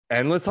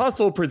Endless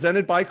Hustle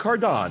presented by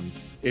Cardone.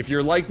 If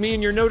you're like me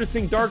and you're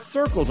noticing dark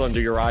circles under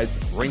your eyes,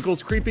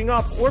 wrinkles creeping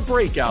up, or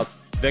breakouts,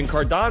 then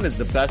Cardone is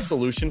the best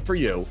solution for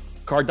you.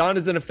 Cardone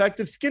is an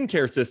effective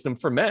skincare system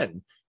for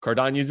men.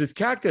 Cardone uses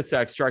cactus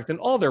extract in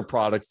all their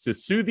products to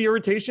soothe the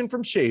irritation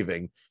from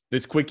shaving.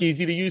 This quick,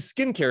 easy-to-use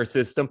skincare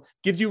system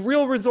gives you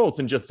real results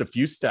in just a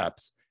few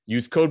steps.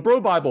 Use code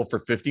BROBIBLE for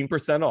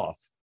 15% off.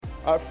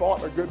 I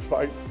fought a good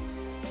fight.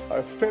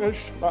 I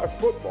finished my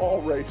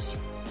football race.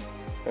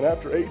 And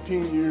after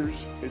 18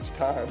 years, it's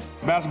time.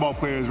 Basketball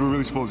players, we're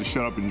really supposed to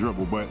shut up and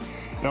dribble, but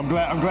I'm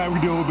glad we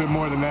do a little bit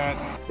more than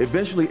that.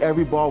 Eventually,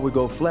 every ball will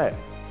go flat,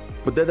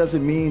 but that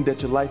doesn't mean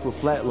that your life will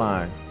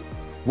flatline.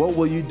 What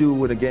will you do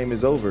when the game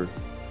is over?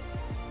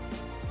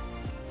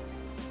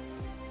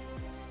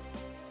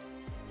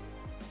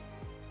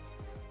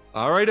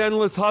 All right,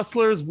 Endless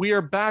Hustlers, we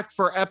are back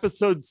for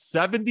episode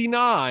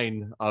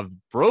 79 of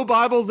Bro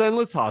Bible's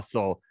Endless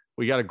Hustle.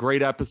 We got a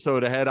great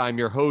episode ahead. I'm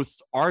your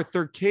host,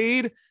 Arthur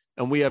Cade,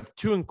 and we have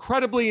two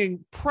incredibly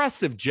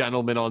impressive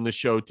gentlemen on the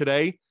show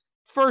today.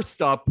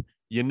 First up,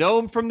 you know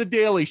him from The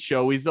Daily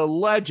Show. He's a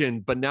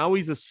legend, but now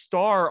he's a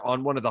star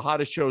on one of the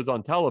hottest shows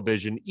on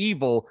television,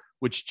 Evil,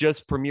 which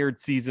just premiered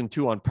season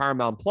 2 on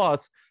Paramount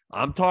Plus.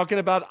 I'm talking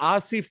about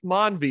Asif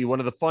Manvi, one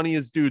of the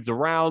funniest dudes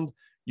around.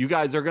 You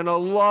guys are going to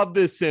love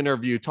this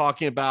interview,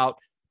 talking about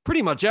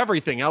pretty much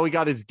everything. How he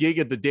got his gig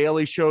at The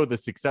Daily Show, the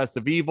success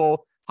of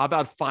Evil. How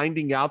about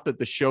finding out that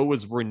the show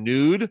was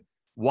renewed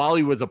while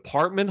he was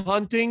apartment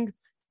hunting?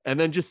 And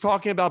then just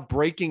talking about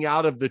breaking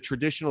out of the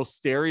traditional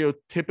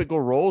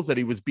stereotypical roles that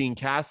he was being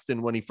cast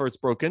in when he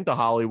first broke into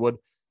Hollywood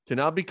to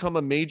now become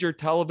a major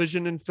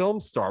television and film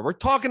star. We're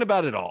talking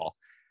about it all.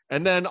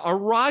 And then a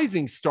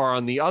rising star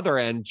on the other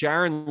end,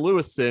 Jaron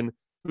Lewison,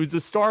 who's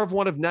the star of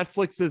one of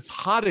Netflix's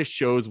hottest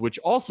shows, which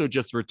also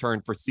just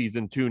returned for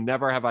season 2,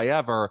 Never Have I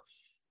Ever.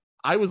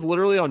 I was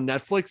literally on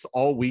Netflix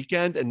all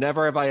weekend, and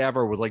Never Have I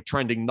Ever was like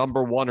trending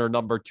number 1 or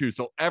number 2.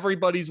 So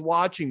everybody's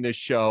watching this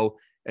show,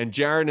 and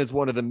Jaron is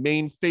one of the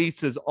main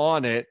faces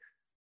on it.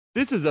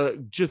 This is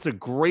just a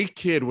great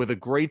kid with a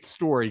great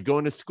story,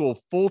 going to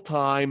school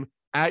full-time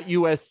at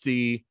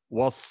USC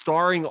while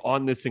starring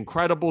on this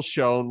incredible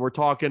show. And we're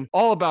talking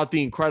all about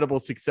the incredible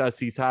success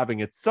he's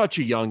having at such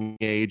a young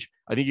age.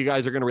 I think you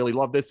guys are going to really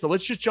love this. So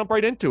let's just jump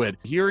right into it.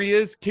 Here he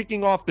is,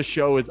 kicking off the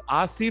show, is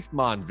Asif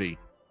Manvi.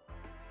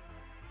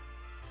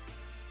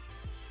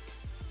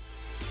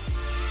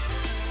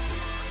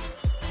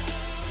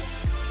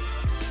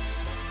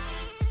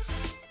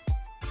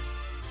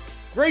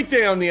 Great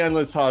day on the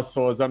Endless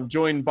Hustle as I'm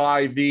joined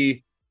by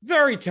the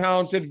very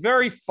talented,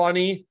 very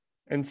funny,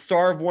 and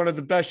star of one of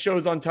the best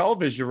shows on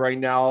television right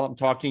now. I'm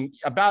talking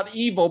about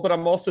Evil, but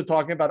I'm also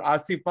talking about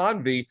Asif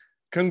Manvi.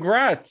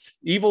 Congrats.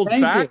 Evil's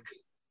back.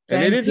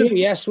 Thank you.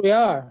 Yes, we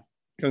are.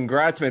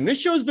 Congrats, man. This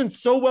show's been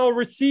so well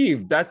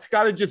received. That's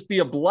got to just be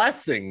a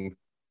blessing.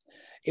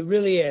 It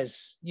really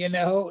is. You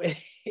know,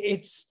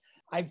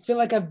 I feel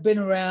like I've been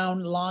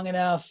around long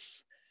enough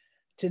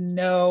to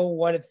know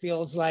what it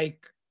feels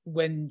like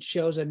when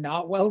shows are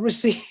not well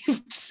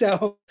received.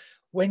 So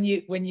when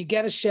you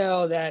get a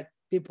show that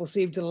people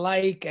seem to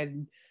like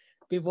and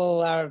people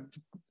are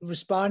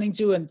responding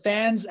to, and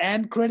fans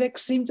and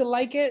critics seem to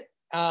like it,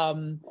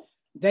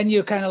 then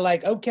you're kind of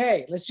like,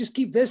 okay, let's just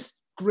keep this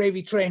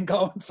gravy train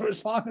going for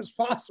as long as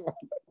possible.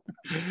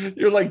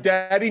 You're like,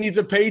 Daddy needs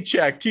a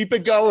paycheck. Keep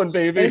it going,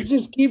 baby. Let's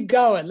just keep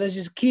going. Let's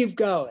just keep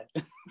going.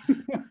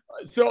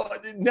 So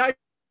now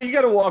you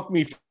got to walk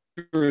me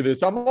through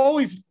this. I'm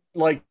always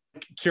like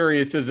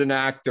curious as an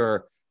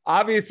actor.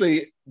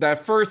 Obviously,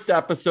 that first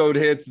episode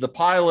hits, the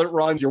pilot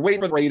runs, you're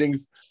waiting for the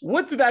ratings.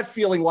 What's that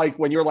feeling like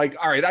when you're like,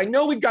 all right, I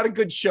know we've got a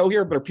good show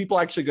here, but are people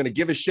actually going to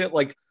give a shit?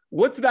 Like,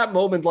 what's that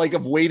moment like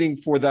of waiting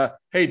for the,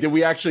 hey, did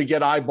we actually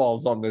get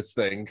eyeballs on this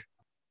thing?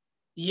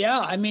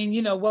 Yeah, I mean,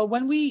 you know, well,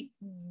 when we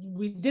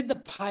did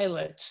the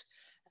pilot,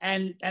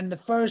 and the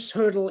first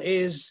hurdle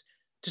is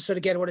to sort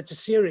of get ordered to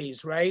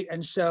series, right?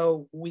 And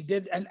so we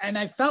did, and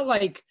I felt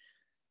like,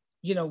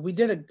 you know,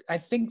 I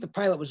think the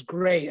pilot was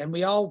great, and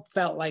we all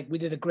felt like we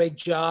did a great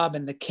job.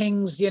 And the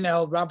Kings, you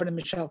know, Robert and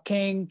Michelle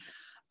King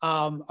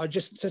are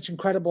just such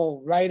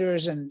incredible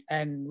writers,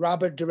 and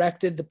Robert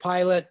directed the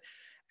pilot,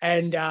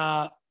 and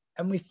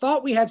we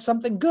thought we had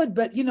something good,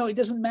 but you know, it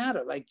doesn't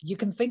matter. Like, you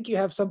can think you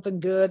have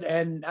something good,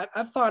 and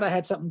I thought I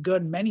had something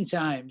good many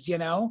times, you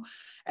know,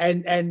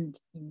 and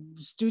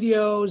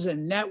studios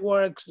and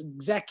networks,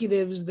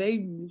 executives,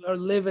 they are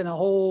living a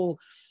whole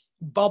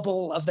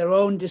bubble of their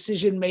own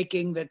decision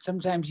making that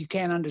sometimes you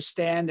can't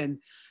understand, and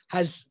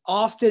has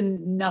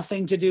often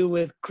nothing to do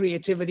with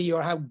creativity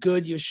or how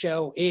good your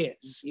show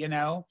is, you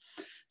know.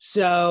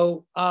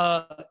 So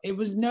it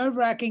was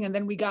nerve-wracking, and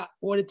then we got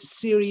ordered to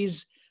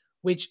series,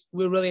 which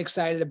we're really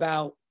excited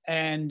about.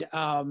 And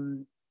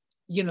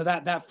you know,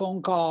 that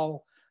phone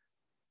call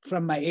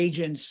from my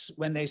agents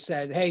when they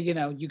said, hey, you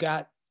know, you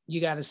got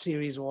a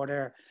series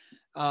order.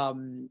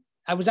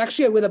 I was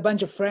actually with a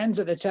bunch of friends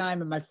at the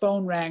time, and my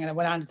phone rang, and I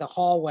went out into the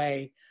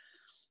hallway,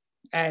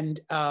 and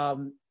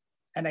I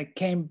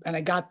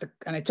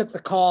took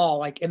the call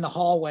like in the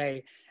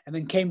hallway, and and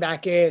then came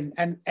back in,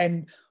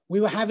 and we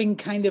were having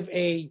kind of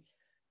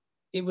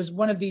it was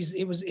one of these,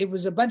 it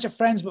was a bunch of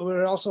friends, but we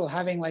were also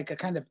having like a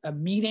kind of a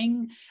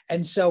meeting.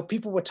 And so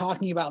people were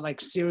talking about like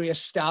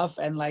serious stuff.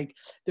 And like,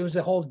 there was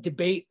a whole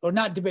debate, or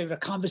not debate, but a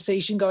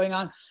conversation going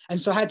on.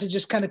 And so I had to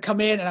just kind of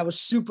come in, and I was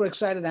super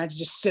excited. And I had to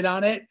just sit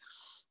on it,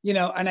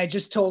 and I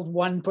just told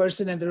one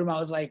person in the room, I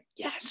was like,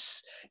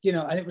 yes,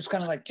 and it was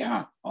kind of like,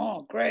 yeah,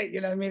 oh, great.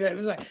 What I mean? It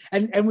was like,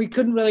 and we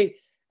couldn't really,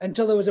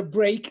 until there was a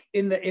break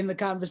in the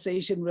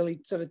conversation,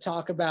 really sort of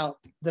talk about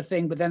the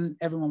thing. But then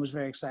everyone was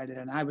very excited,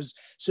 and I was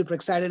super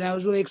excited. And I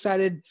was really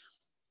excited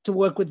to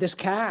work with this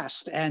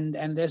cast and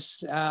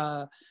this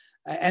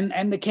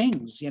and the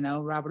Kings,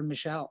 Robert and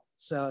Michelle.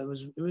 So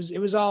it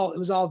was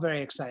all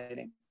very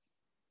exciting.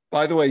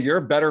 By the way, you're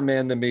a better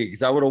man than me,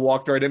 because I would have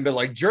walked right in and been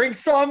like,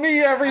 drinks on me,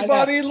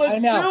 everybody.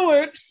 Let's do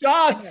it.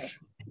 Shots.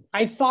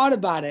 I thought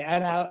about it,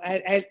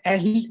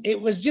 and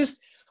it was just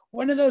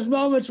one of those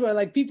moments where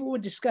like people were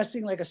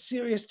discussing like a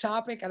serious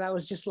topic, and I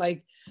was just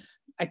like,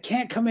 I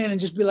can't come in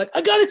and just be like,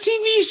 I got a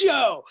TV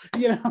show,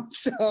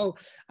 So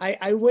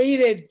I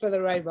waited for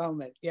the right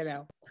moment,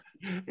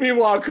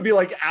 Meanwhile, it could be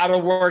like out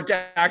of work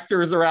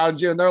actors around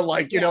you, and they're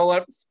like, you know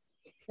what?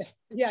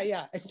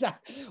 Yeah,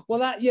 exactly. Well,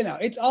 that,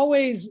 it's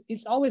always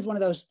one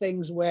of those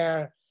things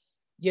where,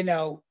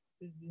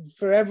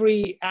 for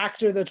every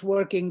actor that's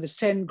working, there's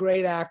 10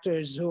 great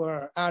actors who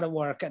are out of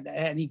work at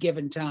any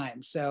given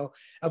time. So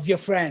of your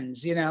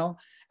friends,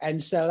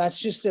 and so that's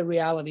just the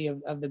reality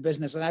of the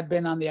business. And I've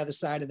been on the other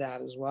side of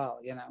that as well,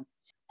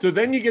 So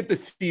then you get the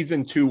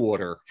season 2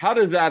 order. How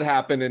does that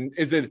happen? And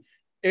is it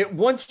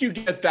once you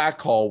get that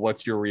call,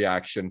 what's your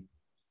reaction?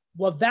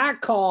 Well,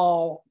 that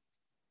call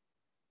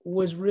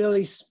was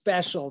really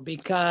special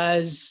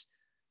because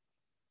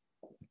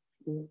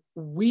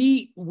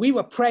we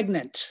were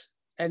pregnant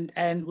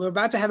and we're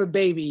about to have a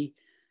baby,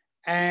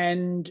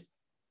 and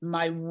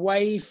my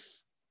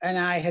wife and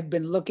I had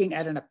been looking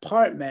at an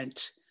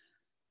apartment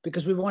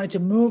because we wanted to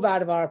move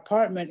out of our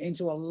apartment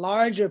into a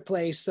larger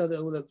place so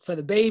that for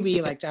the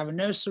baby, like to have a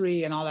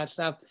nursery and all that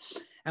stuff.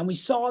 And we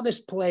saw this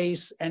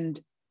place, and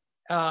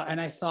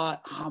I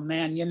thought, oh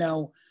man,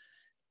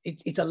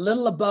 it's a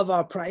little above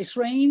our price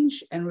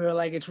range. And we were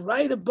like, it's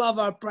right above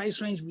our price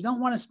range. We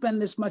don't want to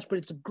spend this much, but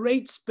it's a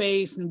great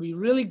space, and it'd be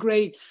really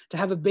great to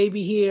have a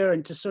baby here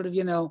and to sort of,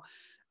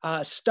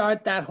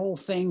 start that whole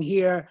thing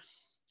here.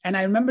 And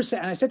I remember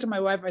saying, and I said to my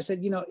wife, I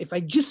said, if I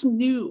just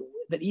knew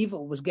that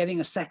Evil was getting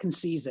a second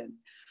season,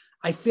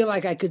 I feel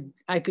like I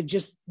could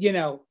just,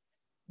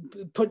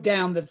 put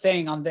down the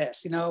thing on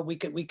this, we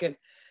could.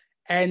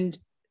 And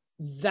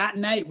that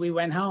night we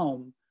went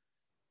home,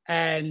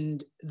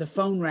 and the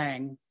phone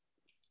rang,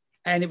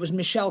 and it was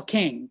Michelle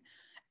King.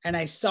 And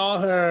I saw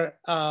her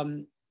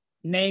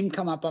name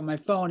come up on my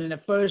phone. And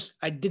at first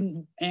I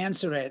didn't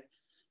answer it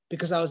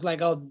because I was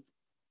like, oh,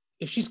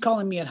 if she's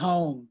calling me at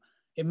home,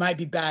 it might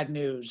be bad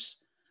news.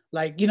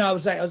 Like, I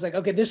was like,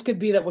 okay, this could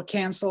be that we're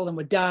canceled and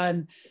we're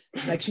done.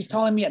 Like, she's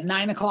calling me at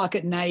 9:00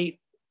 at night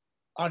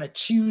on a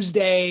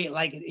Tuesday.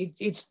 Like,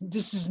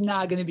 this is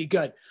not going to be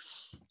good.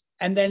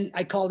 And then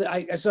I called it,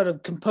 I sort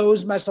of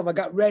composed myself. I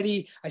got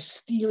ready. I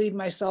steelied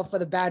myself for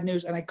the bad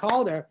news. And I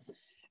called her,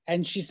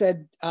 and she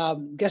said,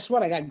 guess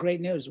what? I got great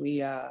news. We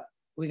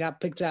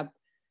got picked up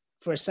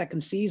for a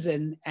second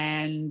season.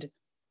 And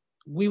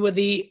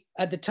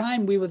at the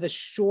time, we were the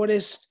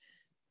shortest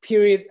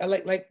period.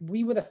 Like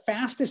we were the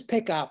fastest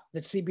pickup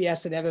that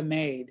CBS had ever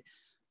made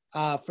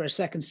for a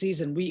second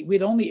season.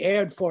 We'd only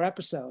aired 4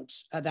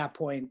 episodes at that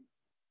point,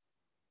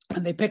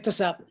 and they picked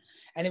us up.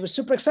 And it was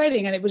super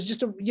exciting. And it was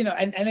just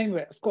and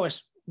anyway, of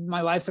course,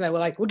 my wife and I were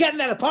like, we're getting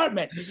that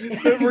apartment.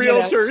 The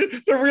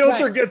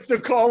realtor right. gets a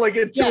call like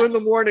at 2 in the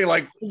morning,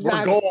 like,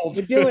 exactly. We're gold.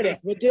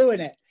 We're doing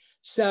it.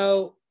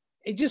 So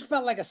it just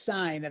felt like a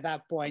sign at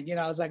that point.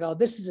 I was like, oh,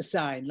 this is a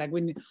sign. Like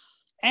it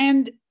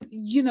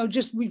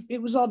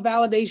was all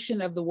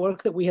validation of the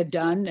work that we had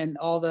done, and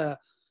all the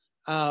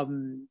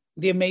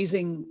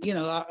amazing,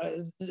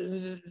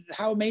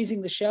 how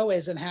amazing the show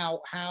is, and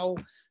how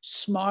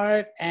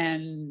smart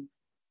and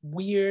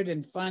weird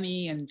and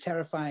funny and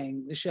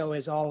terrifying the show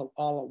is all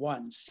at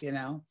once,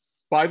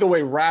 By the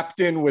way, wrapped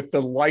in with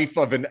the life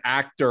of an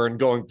actor and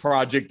going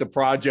project to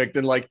project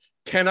and like,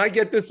 can I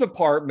get this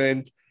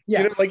apartment?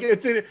 Yeah.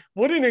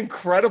 What an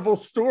incredible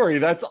story.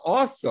 That's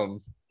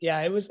awesome. Yeah,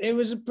 it was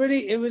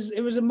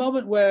a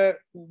moment where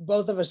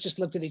both of us just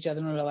looked at each other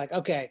and we were like,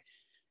 okay,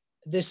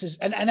 this is,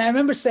 and I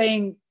remember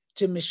saying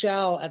to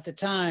Michelle at the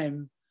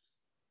time,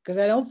 because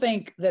I don't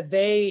think that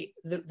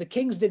the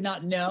Kings did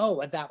not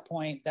know at that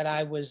point that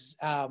I was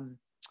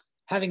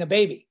having a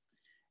baby.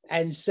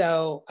 And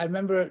so I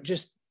remember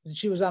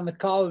she was on the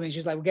call with me. She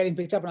was like, we're getting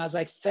picked up. And I was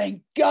like,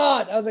 thank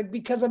God. I was like,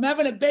 because I'm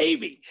having a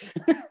baby.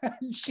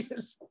 and she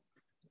was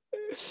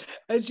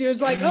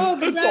like, oh,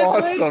 that's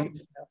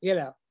awesome.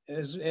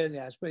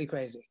 It's pretty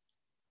crazy.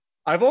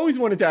 I've always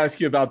wanted to ask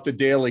you about The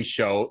Daily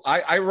Show.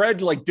 I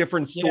read like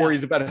different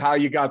stories about how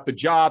you got the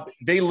job.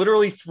 They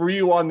literally threw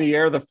you on the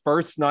air the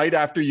first night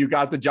after you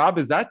got the job.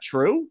 Is that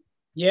true?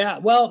 Yeah.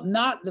 Well,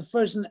 not the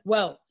first.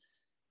 Well,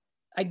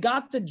 I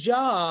got the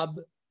job.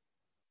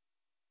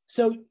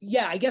 So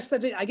yeah, I guess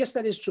that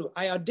is true.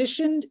 I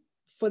auditioned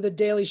for the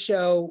Daily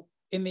Show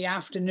in the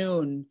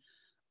afternoon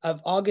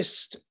of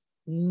August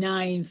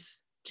 9th,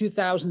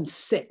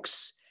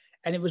 2006.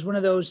 And it was one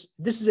of those,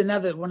 this is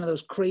another one of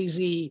those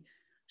crazy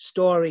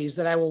stories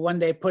that I will one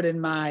day put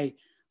in my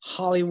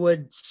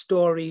Hollywood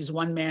Stories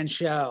one-man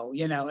show.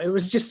 You know, it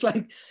was just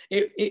like,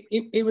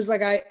 it was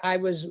like I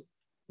was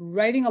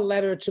writing a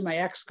letter to my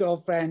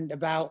ex-girlfriend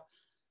about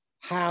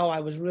how I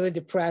was really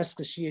depressed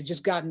because she had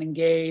just gotten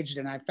engaged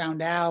and I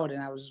found out,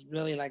 and I was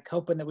really like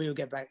hoping that we would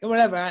get back or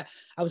whatever.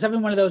 I was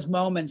having one of those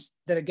moments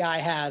that a guy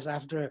has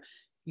after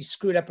he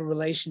screwed up a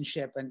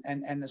relationship.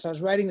 And so I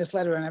was writing this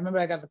letter, and I remember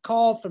I got the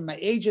call from my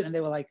agent and they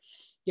were like,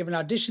 you have an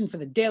audition for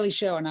the Daily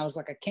Show. And I was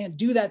like, I can't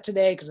do that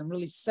today because I'm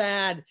really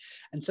sad.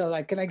 And so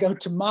like, can I go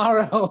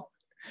tomorrow?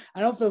 I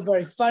don't feel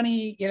very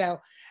funny, you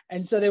know?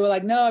 And so they were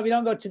like, no, if you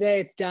don't go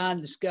today, it's done,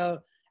 let's go.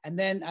 And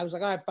then I was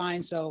like, all right,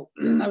 fine. So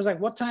I was like,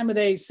 what time are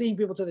they seeing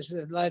people till? They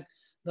said, like,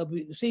 they'll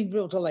be seeing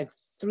people till like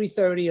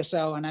 3:30 or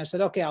so. And I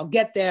said, okay, I'll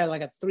get there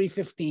like at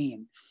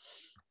 3:15.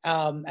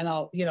 And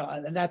I'll, you know,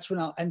 and that's when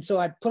and so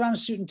I put on a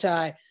suit and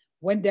tie,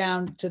 went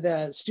down to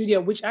the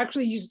studio, which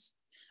actually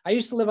I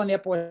used to live on the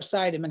Upper West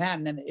Side in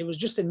Manhattan, and it was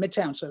just in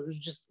Midtown. So it was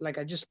just like,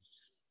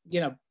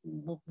 you know,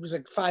 it was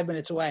like 5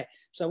 minutes away.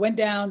 So I went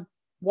down,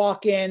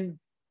 walk in,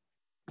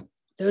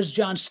 there's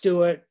Jon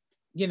Stewart,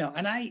 you know,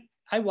 and I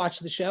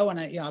watched the show, and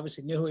I, you know,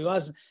 obviously knew who he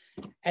was.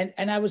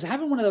 And I was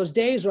having one of those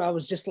days where I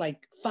was just like,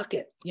 fuck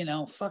it, you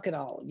know, fuck it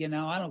all, you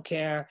know, I don't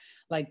care.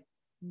 Like,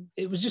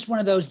 it was just one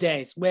of those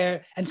days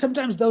where, and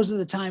sometimes those are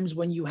the times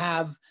when you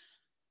have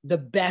the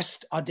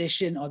best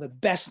audition or the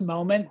best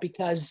moment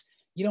because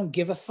you don't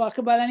give a fuck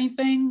about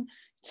anything.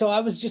 So I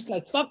was just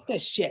like, fuck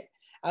this shit.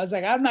 I was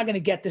like, I'm not going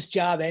to get this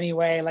job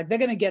anyway. Like, they're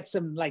going to get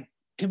some like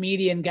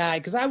comedian guy.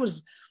 Cause I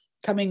was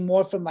coming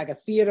more from like a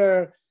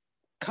theater.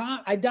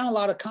 I'd done a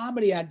lot of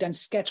comedy. I'd done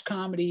sketch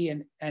comedy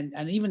and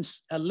even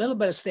a little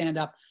bit of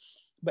stand-up,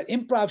 but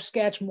improv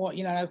sketch more,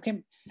 you know,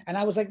 and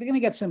I was like, they're going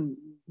to get some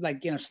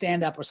like, you know,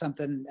 stand-up or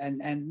something.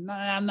 And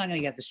I'm not going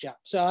to get this job.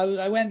 So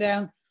I went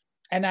down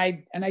and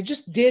I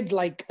just did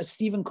like a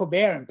Stephen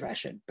Colbert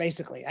impression,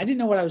 basically. I didn't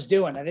know what I was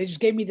doing. They just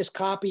gave me this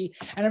copy.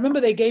 And I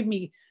remember they gave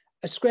me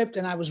a script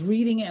and I was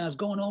reading it and I was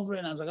going over it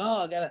and I was like,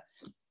 oh, I gotta.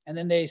 And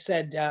then they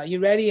said, you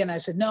ready? And I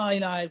said, no, you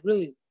know, I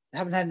really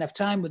haven't had enough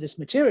time with this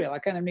material. I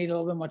kind of need a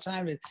little bit more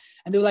time. And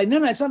they were like,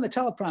 no, it's on the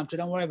teleprompter.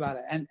 Don't worry about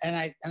it. And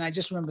I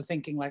just remember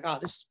thinking like, oh,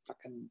 this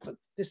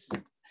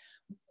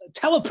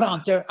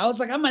teleprompter. I was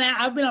like,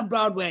 I've been on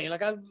Broadway.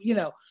 Like you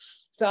know,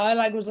 so I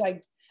like was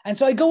like, and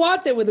so I go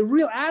out there with a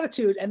real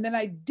attitude, and then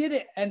I did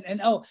it. And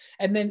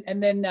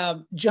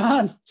then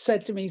John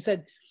said to me, he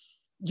said,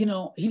 you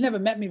know, he never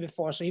met me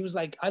before. So he was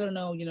like, I don't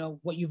know, you know,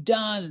 what you've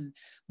done and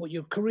what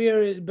your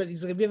career is, but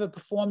he's like, have you ever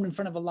performed in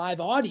front of a live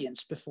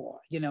audience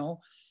before, you know?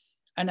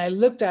 And I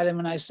looked at him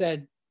and I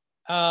said,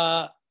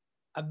 I've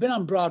been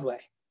on Broadway.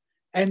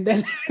 And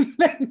then,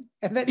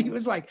 and then he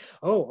was like,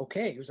 oh,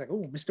 okay. He was like,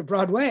 oh, Mr.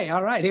 Broadway.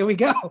 All right, here we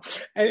go.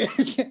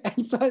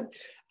 And so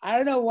I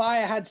don't know why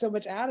I had so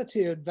much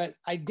attitude, but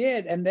I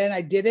did. And then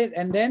I did it.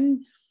 And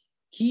then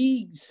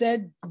he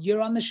said,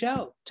 you're on the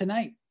show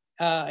tonight.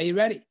 Are you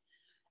ready?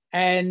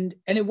 And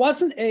it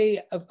wasn't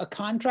a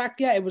contract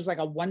yet. It was like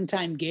a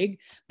one-time gig,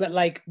 but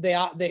like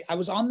I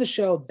was on the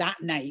show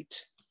that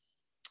night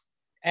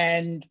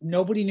and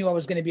nobody knew I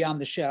was going to be on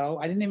the show.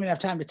 I didn't even have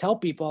time to tell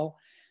people.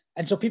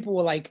 And so people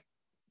were like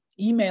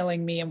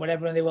emailing me and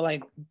whatever. And they were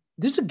like,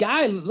 there's a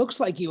guy who looks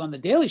like you on the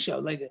Daily Show.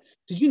 Like,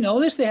 did you know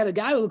this? They had a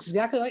guy who looks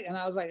exactly like, and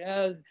I was like,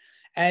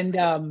 and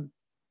I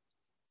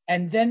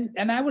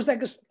was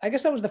like, I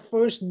guess I was the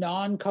first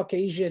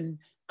non-Caucasian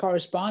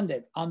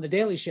correspondent on the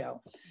Daily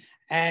Show.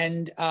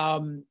 And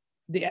to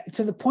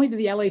the point that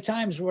the LA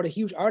Times wrote a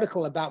huge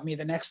article about me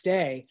the next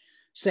day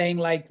saying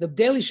like the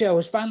Daily Show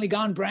has finally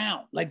gone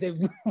brown. Like they've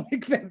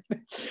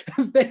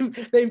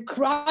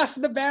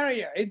crossed the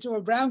barrier into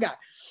a brown guy.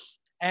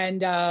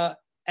 And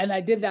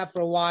I did that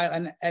for a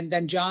while. And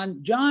then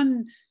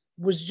John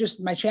was just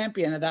my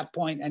champion at that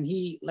point. And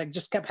he like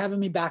just kept having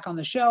me back on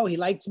the show. He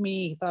liked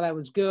me. He thought I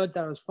was good,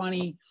 thought I was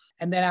funny.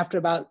 And then after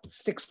about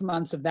 6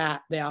 months of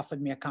that, they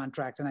offered me a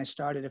contract and I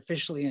started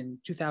officially in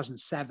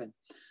 2007.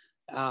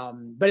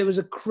 But it was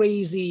a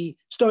crazy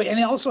story. And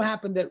it also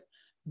happened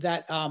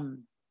that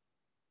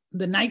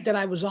the night that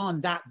I was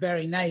on, that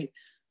very night,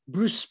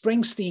 Bruce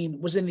Springsteen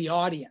was in the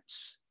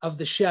audience of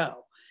the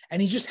show.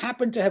 And he just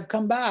happened to have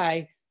come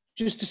by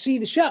just to see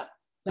the show.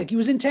 Like he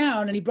was in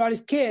town and he brought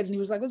his kid and he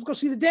was like, let's go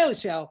see the Daily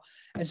Show.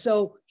 And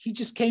so he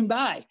just came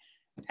by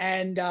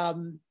and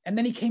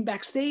then he came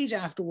backstage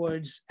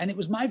afterwards and it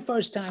was my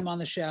first time on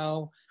the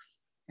show.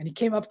 And he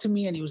came up to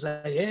me and he was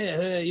like,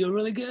 yeah, you're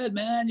really good,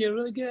 man. You're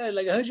really good.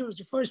 Like I heard it was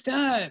your first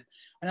time.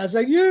 And I was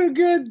like, you're a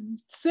good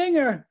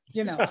singer,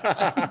 you know.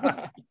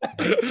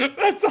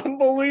 That's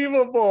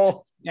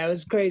unbelievable. Yeah, it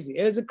was crazy.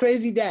 It was a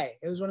crazy day.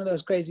 It was one of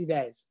those crazy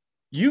days.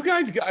 You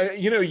guys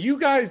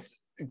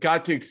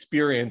got to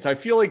experience, I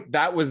feel like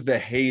that was the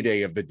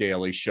heyday of the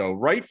Daily Show,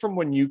 right from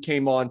when you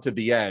came on to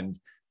the end.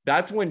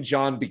 that's when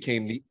John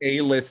became the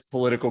A-list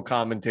political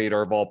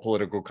commentator of all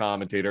political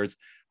commentators.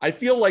 I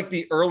feel like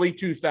the early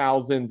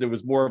 2000s, it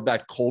was more of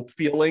that cult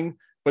feeling,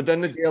 but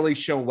then the Daily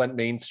Show went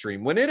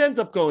mainstream. When it ends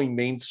up going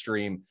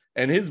mainstream,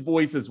 and his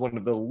voice is one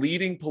of the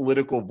leading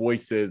political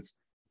voices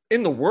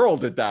in the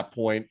world at that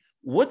point,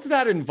 what's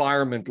that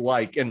environment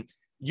like? And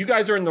you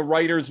guys are in the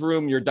writer's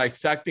room, you're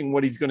dissecting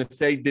what he's going to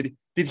say. Did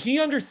he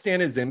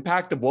understand his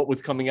impact of what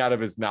was coming out of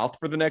his mouth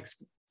for the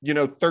next,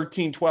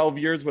 13, 12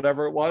 years,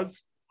 whatever it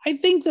was? I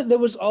think that there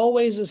was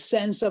always a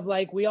sense of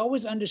like, we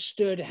always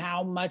understood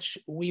how much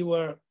we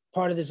were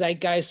part of the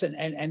zeitgeist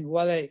and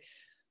what a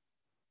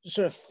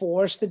sort of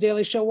force the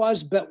Daily Show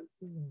was, but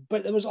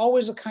there was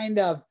always a kind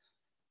of,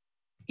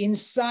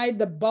 inside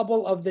the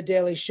bubble of the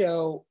Daily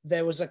Show,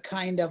 there was a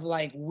kind of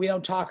like, we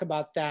don't talk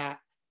about that,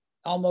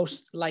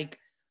 almost like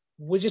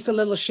we're just a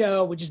little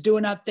show, we're just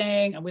doing our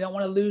thing and we don't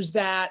want to lose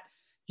that.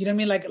 You know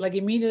what I mean? Like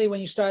immediately when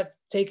you start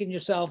taking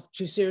yourself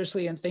too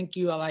seriously and think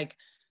you are like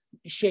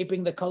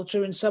shaping the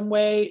culture in some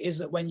way, is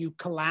that when you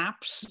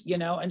collapse,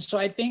 And so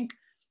I think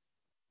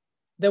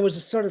there was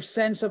a sort of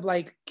sense of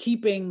like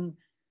keeping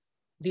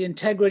the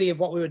integrity of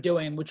what we were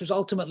doing, which was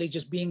ultimately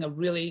just being a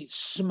really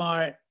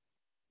smart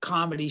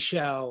comedy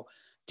show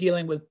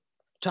dealing with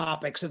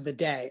topics of the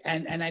day.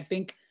 And I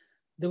think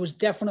there was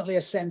definitely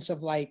a sense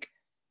of like,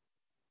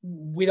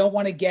 we don't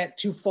want to get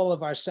too full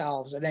of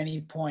ourselves at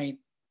any point,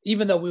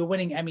 even though we were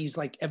winning Emmys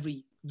like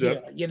every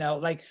year,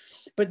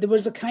 but there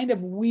was a kind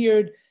of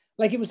weird,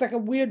 like it was like a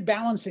weird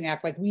balancing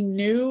act. Like we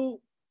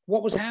knew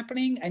what was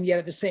happening, and yet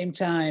at the same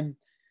time,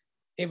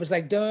 it was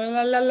like, la,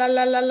 la, la,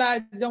 la, la, la. I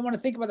don't want to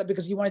think about that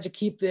because you wanted to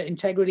keep the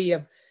integrity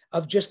of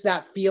just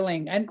that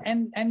feeling.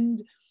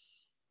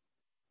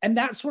 And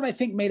that's what I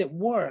think made it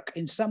work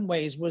in some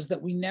ways, was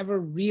that we never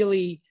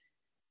really,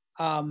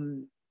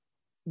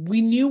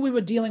 we knew we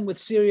were dealing with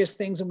serious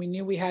things, and we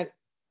knew we had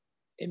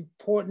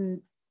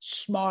important,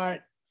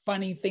 smart,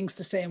 funny things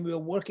to say. And we were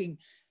working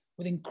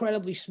with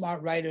incredibly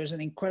smart writers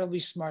and incredibly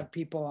smart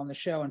people on the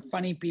show and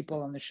funny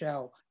people on the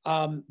show.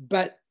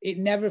 But it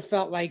never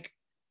felt like,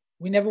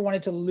 we never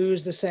wanted to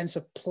lose the sense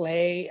of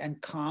play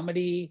and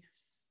comedy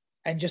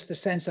and just the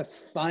sense of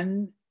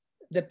fun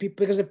that people,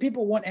 because if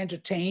people weren't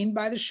entertained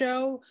by the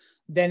show,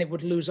 then it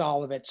would lose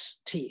all of its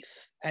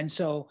teeth. And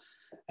so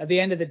at the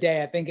end of the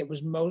day, I think it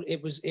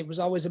was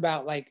always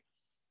about like,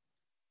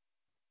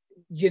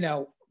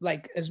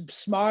 like as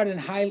smart and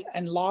high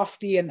and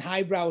lofty and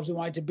highbrow as we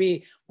wanted to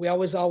be, we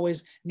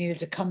always needed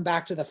to come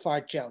back to the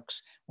fart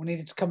jokes. We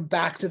needed to come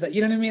back to the,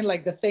 you know what I mean?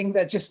 Like the thing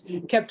that just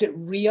kept it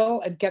real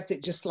and kept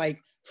it just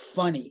like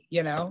funny,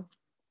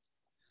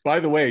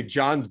 By the way,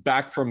 John's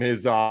back from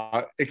his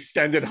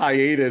extended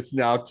hiatus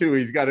now too.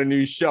 He's got a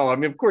new show. I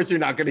mean, of course, you're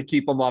not going to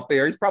keep him off the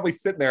air. He's probably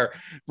sitting there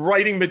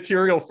writing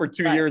material for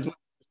 2 years with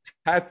his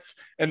pets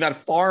and that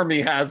farm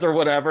he has or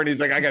whatever. And he's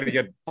like, I got to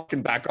get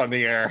fucking back on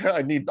the air.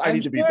 I need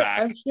to be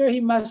back. I'm sure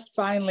he must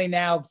finally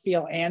now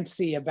feel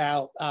antsy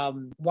about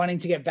wanting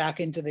to get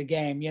back into the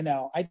game.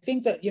 I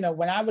think that,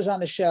 when I was on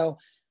the show,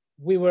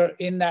 we were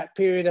in that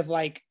period of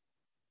like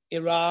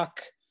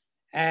Iraq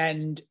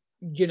and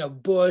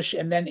Bush,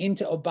 and then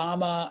into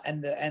Obama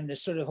and the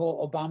sort of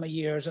whole Obama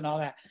years and all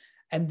that.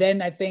 And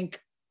then I think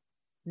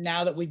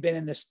now that we've been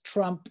in this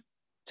Trump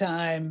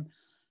time,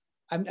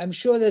 I'm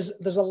sure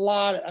there's a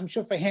lot, I'm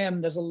sure for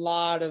him, there's a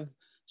lot of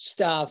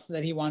stuff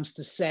that he wants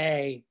to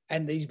say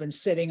and that he's been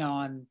sitting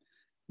on,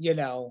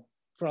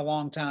 for a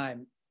long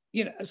time.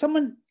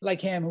 Someone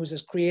like him who's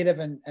as creative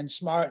and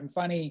smart and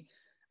funny,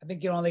 I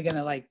think you're only going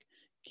to like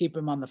keep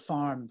him on the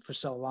farm for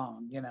so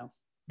long,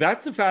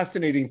 That's a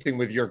fascinating thing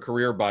with your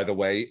career, by the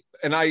way.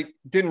 And I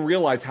didn't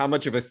realize how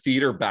much of a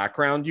theater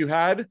background you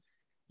had.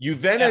 You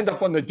then end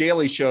up on The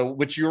Daily Show,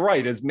 which you're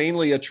right, is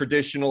mainly a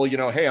traditional,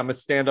 hey, I'm a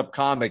stand-up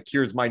comic.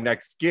 Here's my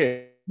next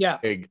gig. Yeah.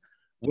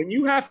 When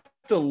you have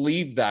to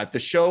leave that, the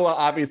show,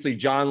 obviously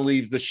John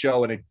leaves the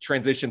show and it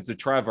transitions to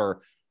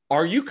Trevor.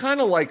 Are you kind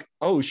of like,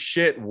 oh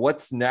shit,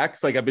 what's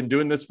next? Like, I've been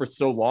doing this for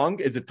so long.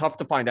 Is it tough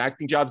to find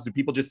acting jobs? Do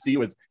people just see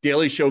you as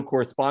Daily Show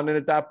correspondent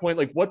at that point?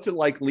 Like, what's it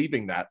like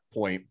leaving that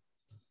point?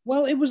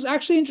 Well, it was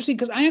actually interesting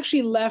because I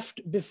actually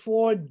left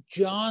before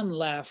John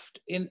left,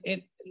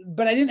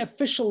 but I didn't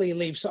officially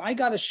leave. So I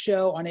got a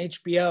show on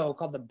HBO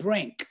called The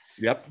Brink.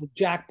 Yep. With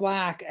Jack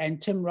Black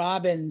and Tim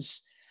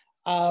Robbins.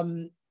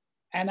 And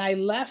I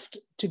left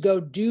to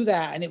go do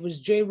that. And it was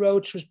Jay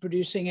Roach was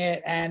producing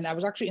it. And I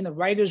was actually in the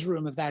writer's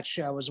room of that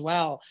show as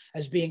well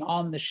as being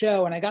on the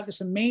show. And I got this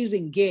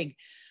amazing gig.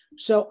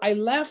 So I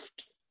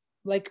left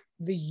like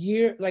the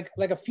year, like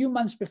a few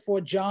months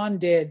before John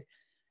did.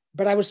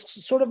 But I was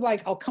sort of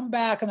like, I'll come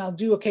back and I'll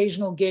do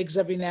occasional gigs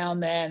every now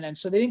and then. And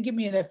so they didn't give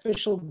me an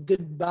official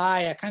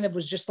goodbye. I kind of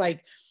was just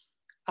like,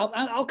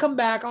 I'll come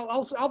back.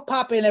 I'll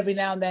pop in every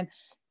now and then.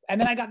 And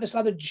then I got this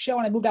other show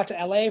and I moved out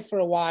to LA for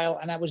a while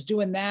and I was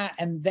doing that.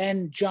 And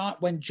then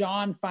when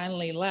John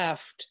finally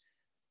left,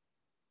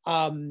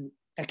 I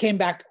came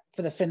back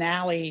for the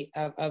finale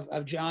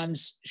of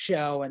John's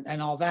show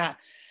and all that.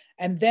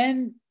 And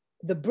then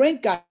The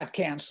Brink got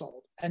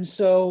canceled. And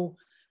so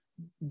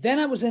then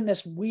I was in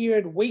this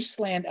weird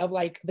wasteland of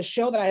like the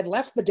show that I had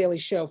left the Daily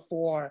Show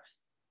for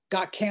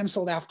got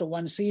canceled after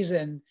one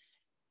season,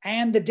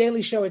 and the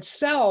Daily Show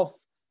itself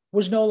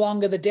was no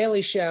longer the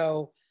Daily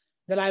Show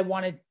that I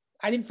wanted.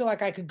 I didn't feel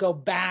like I could go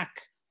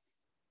back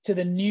to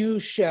the new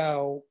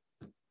show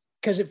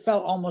because it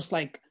felt almost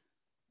like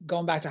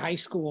going back to high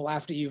school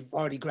after you've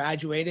already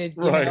graduated,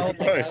 you know,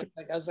 I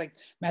was like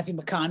Matthew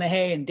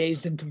McConaughey and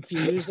Dazed and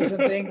Confused or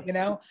something, you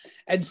know?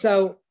 And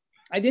so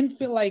I didn't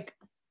feel like,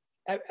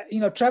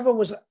 you know, Trevor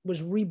was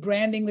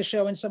rebranding the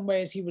show in some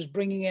ways. He was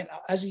bringing it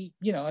as he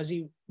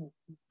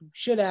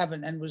should have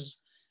and was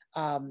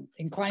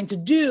inclined to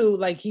do,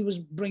 like he was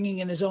bringing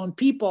in his own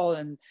people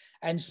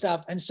and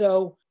stuff. And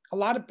so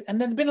and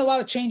there's been a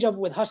lot of changeover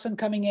with Hassan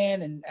coming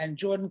in and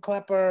Jordan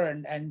Klepper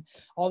and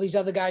all these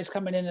other guys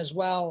coming in as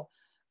well.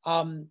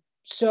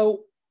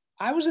 So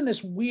I was in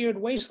this weird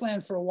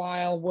wasteland for a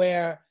while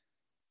where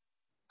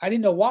I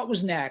didn't know what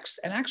was next.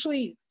 And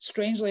actually,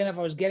 strangely enough,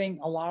 I was getting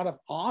a lot of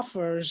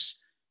offers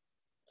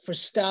for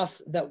stuff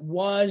that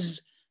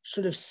was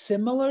sort of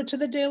similar to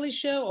The Daily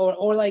Show,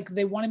 or like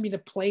they wanted me to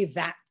play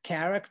that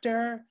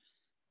character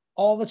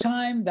all the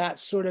time. That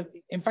sort of,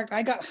 in fact,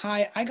 I got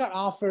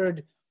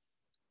offered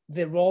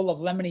the role of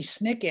Lemony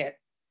Snicket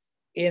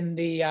in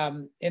the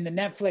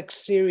Netflix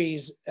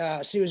series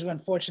of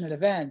Unfortunate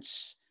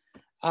Events.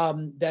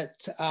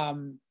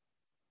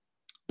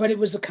 But it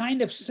was a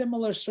kind of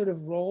similar sort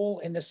of role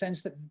in the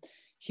sense that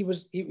he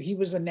was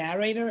a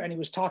narrator and he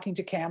was talking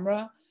to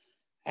camera,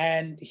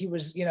 and he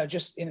was, you know,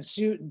 just in a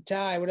suit and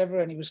tie, whatever,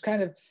 and he was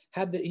kind of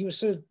he was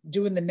sort of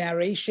doing the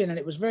narration, and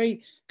it was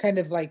very kind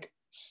of like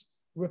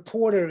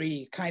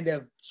reportery kind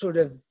of sort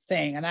of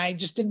thing, and I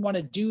just didn't want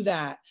to do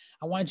that.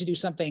 I wanted to do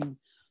something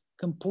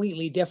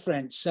completely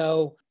different.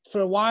 So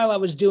for a while I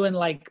was doing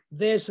like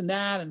this and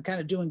that and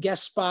kind of doing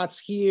guest spots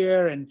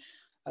here and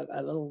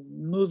a little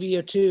movie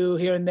or two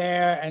here and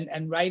there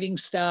and writing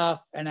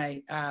stuff. And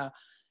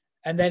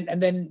and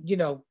then, you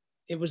know,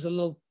 it was a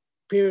little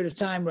period of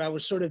time where I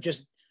was sort of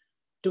just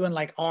doing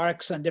like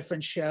arcs on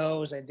different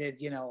shows. I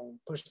did, you know,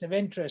 Person of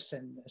Interest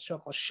and a show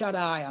called Shut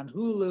Eye on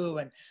Hulu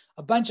and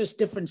a bunch of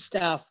different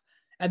stuff.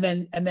 And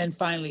then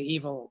finally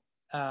Evil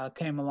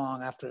came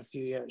along after a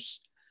few years.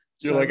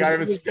 You're like, I have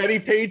a steady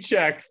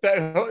paycheck.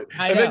 And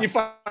then you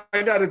find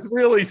out it's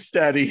really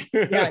steady.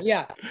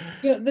 Yeah.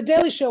 You know, The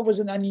Daily Show was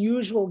an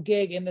unusual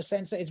gig in the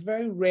sense that it's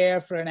very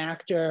rare for an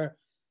actor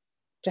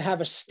to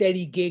have a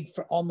steady gig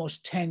for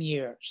almost 10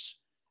 years.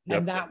 Yep.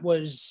 And that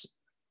was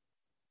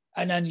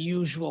an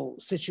unusual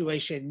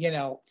situation, you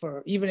know,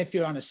 for even if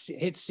you're on a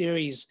hit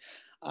series,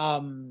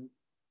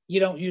 you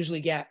don't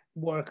usually get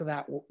work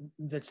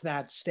that's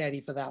that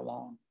steady for that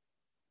long.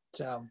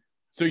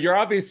 So you're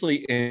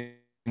obviously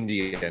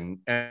Indian,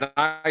 and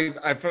I've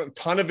a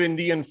ton of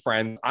Indian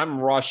friends. I'm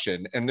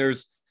Russian, and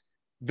there's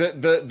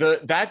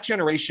that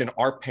generation,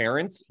 our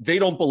parents, they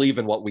don't believe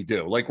in what we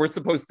do. Like, we're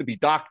supposed to be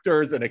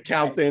doctors and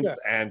accountants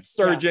and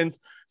surgeons.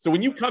 Yeah. So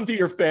when you come to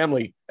your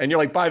family and you're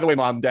like, by the way,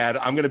 Mom, Dad,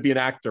 I'm going to be an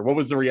actor, what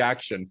was the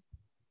reaction?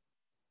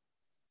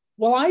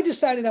 Well, I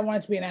decided I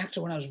wanted to be an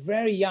actor when I was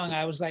very young.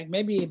 I was like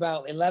maybe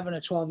about 11 or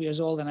 12 years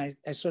old, and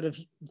I sort of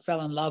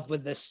fell in love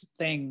with this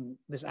thing,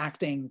 this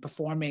acting,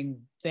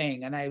 performing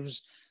thing. And I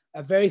was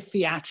a very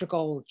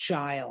theatrical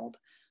child.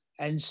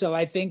 And so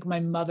I think my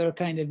mother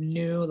kind of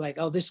knew, like,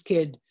 oh, this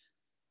kid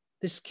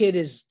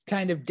is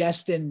kind of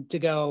destined to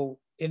go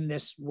in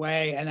this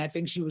way. And I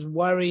think she was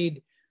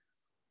worried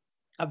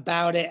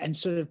about it and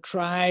sort of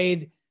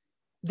tried.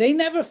 They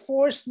never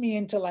forced me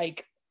into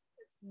like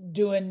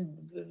doing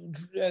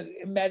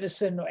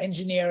medicine or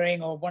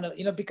engineering or one of,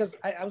 you know, because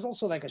I was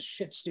also like a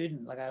shit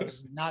student. Like, I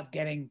was not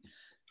getting,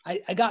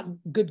 I got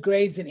good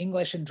grades in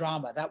English and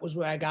drama. That was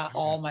where I got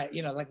all my,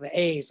 you know, like the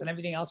A's, and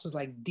everything else was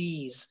like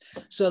D's.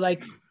 So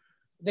like,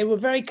 they were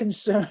very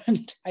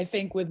concerned, I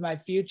think, with my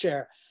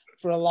future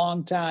for a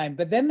long time.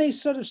 But then they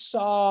sort of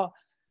saw,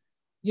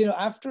 you know,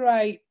 after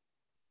I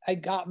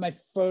got my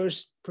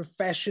first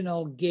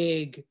professional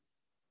gig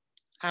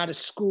out of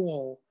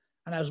school,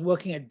 and I was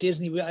working at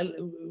Disney.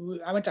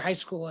 I went to high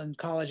school and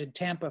college in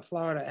Tampa,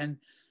 Florida, and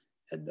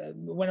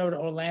went over to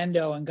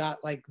Orlando and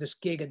got like this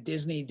gig at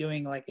Disney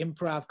doing like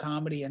improv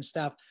comedy and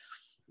stuff,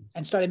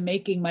 and started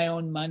making my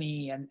own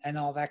money and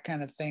all that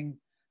kind of thing.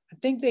 I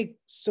think they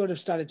sort of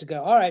started to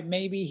go, all right,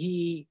 maybe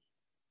he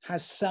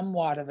has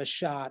somewhat of a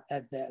shot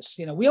at this.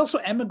 You know, we also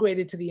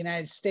emigrated to the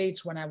United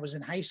States when I was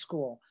in high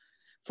school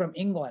from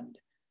England.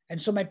 And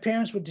so my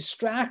parents were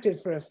distracted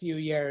for a few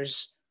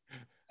years.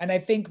 And I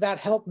think that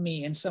helped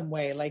me in some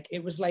way. Like,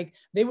 it was like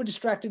they were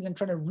distracted and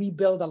trying to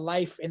rebuild a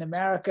life in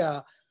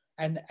America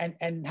and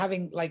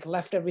having like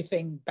left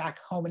everything back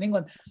home in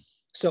England.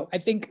 So I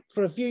think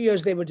for a few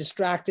years they were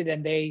distracted,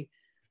 and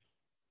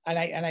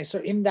I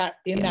sort of in that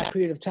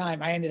period of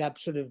time, I ended up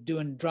sort of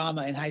doing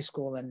drama in high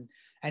school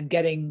and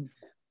getting,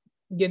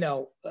 you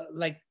know,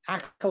 like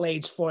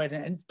accolades for it.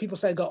 And people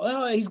said,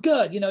 oh, he's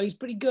good. You know, he's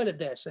pretty good at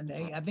this. And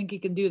I think he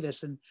can do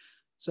this. And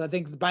so I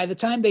think by the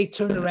time they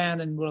turned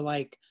around and were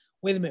like,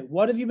 wait a minute,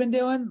 what have you been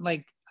doing?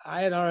 Like,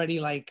 I had already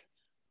like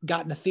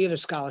gotten a theater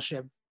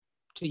scholarship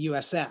to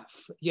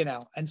USF, you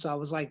know? And so I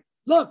was like,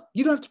 look,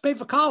 you don't have to pay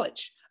for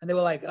college. And they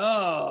were like,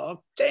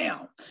 oh,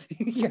 damn,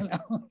 you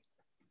know?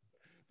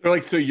 They're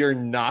like, so you're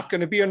not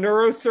going to be a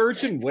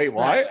neurosurgeon? Wait,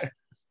 what? Right.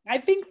 I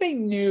think they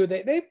knew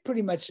that they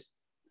pretty much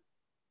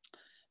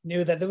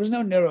knew that there was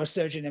no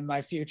neurosurgeon in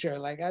my future.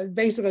 Like I was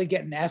basically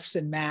getting F's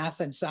in math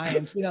and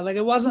science, you know, like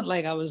it wasn't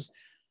like I was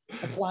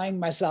applying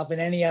myself in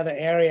any other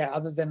area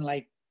other than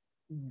like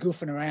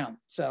goofing around.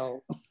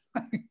 So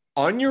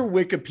on your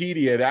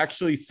Wikipedia, it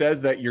actually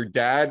says that your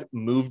dad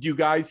moved you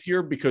guys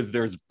here because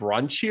there's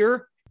brunch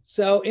here.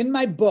 So in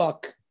my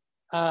book,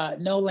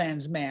 No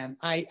Land's Man,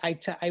 I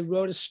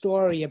wrote a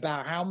story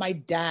about how my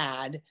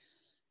dad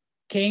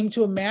came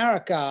to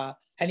America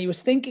and he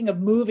was thinking of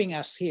moving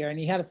us here. And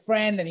he had a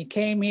friend and he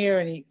came here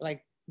and he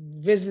like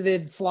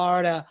visited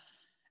Florida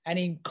and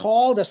he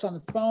called us on the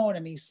phone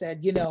and he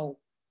said, you know,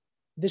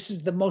 this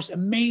is the most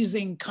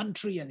amazing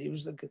country. And it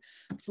was like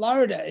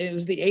Florida, it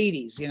was the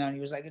 80s, you know, and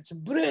he was like, it's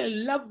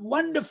love,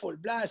 wonderful,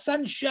 blah,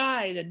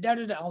 sunshine and da,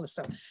 da, da, all this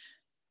stuff.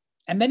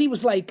 And then he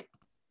was like,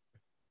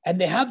 and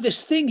they have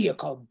this thing here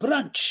called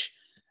brunch.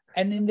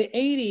 And in the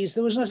 80s,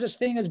 there was no such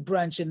thing as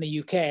brunch in the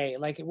UK.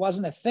 Like it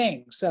wasn't a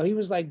thing. So he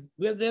was like,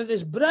 we have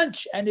this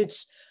brunch and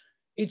it's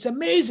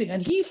amazing.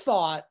 And he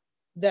thought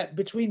that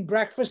between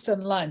breakfast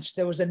and lunch,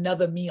 there was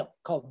another meal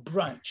called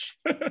brunch.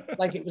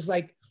 Like it was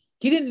like,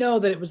 he didn't know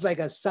that it was like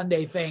a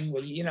Sunday thing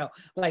where, you know,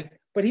 like,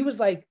 but he was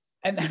like,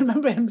 and I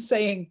remember him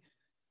saying,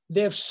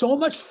 they have so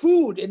much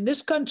food in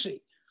this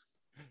country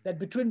that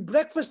between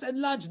breakfast and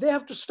lunch, they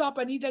have to stop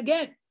and eat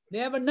again. They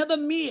have another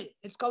meal.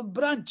 It's called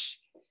brunch.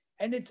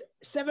 And it's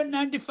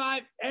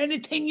 $7.95,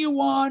 anything you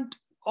want,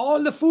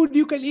 all the food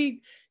you can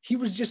eat. He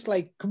was just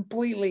like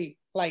completely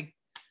like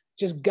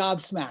just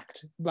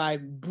gobsmacked by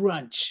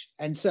brunch.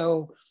 And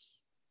so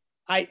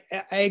I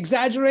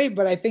exaggerate,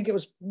 but I think it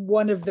was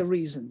one of the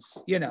reasons,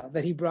 you know,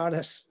 that he brought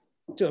us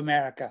to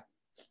America.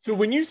 So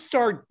when you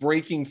start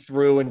breaking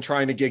through and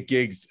trying to get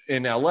gigs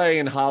in LA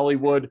and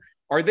Hollywood,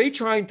 are they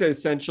trying to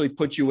essentially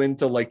put you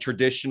into like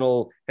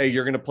traditional, hey,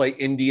 you're going to play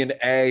Indian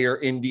A or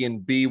Indian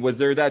B? Was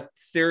there that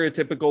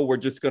stereotypical, we're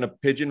just going to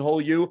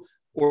pigeonhole you?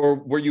 Or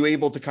were you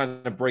able to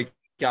kind of break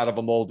out of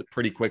a mold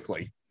pretty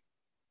quickly?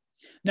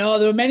 No,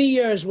 there were many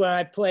years where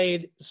I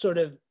played sort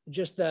of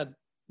just the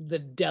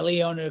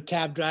deli owner,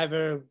 cab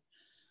driver,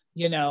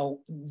 you know,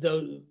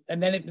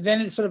 and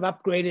then it sort of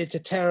upgraded to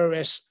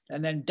terrorist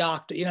and then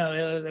doctor, you know,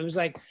 it was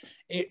like,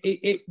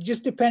 it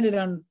just depended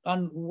on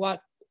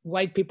what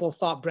white people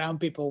thought brown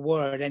people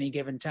were at any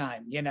given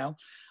time, you know?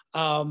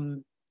 Yeah,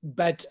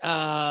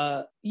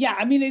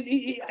 I mean,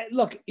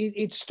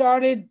 it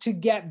started to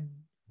get,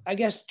 I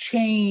guess,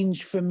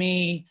 change for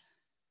me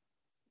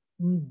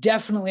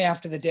definitely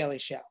after The Daily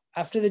Show.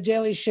 After The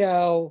Daily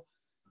Show,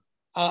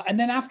 and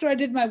then after I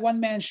did my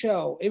one-man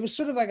show, it was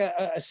sort of like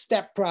a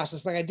step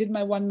process. Like I did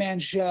my one-man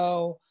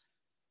show,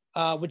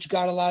 which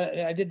got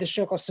I did the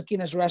show called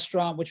Sakina's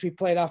Restaurant, which we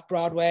played off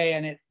Broadway,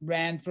 and it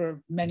ran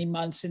for many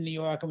months in New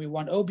York, and we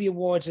won Obie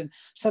Awards. And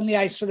suddenly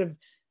I sort of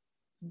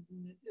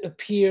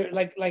appeared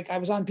like I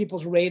was on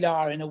people's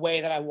radar in a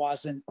way that I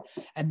wasn't.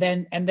 And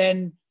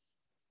then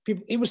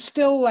people, it was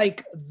still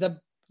like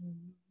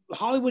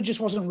Hollywood just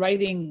wasn't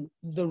writing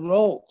the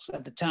roles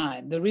at the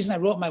time. The reason I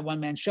wrote my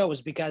one-man show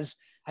was because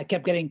I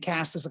kept getting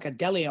cast as like a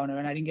deli owner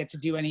and I didn't get to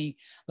do any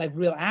like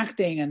real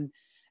acting.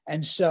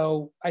 And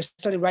so I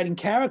started writing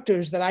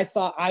characters that I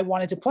thought I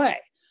wanted to play,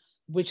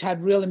 which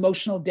had real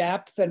emotional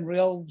depth and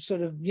real sort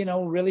of, you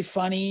know, really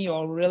funny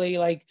or really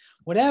like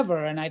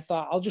whatever. And I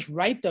thought, I'll just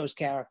write those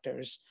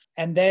characters.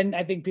 And then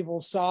I think people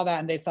saw that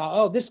and they thought,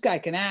 oh, this guy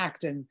can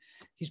act and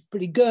he's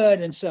pretty good.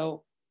 And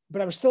so,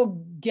 but I was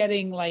still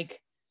getting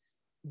like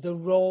the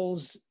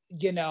roles,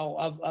 you know,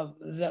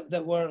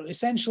 that were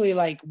essentially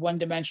like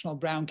one-dimensional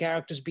brown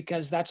characters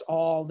because that's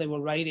all they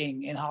were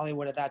writing in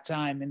Hollywood at that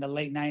time in the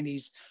late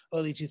 90s,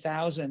 early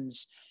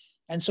 2000s.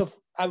 And so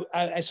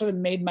I sort of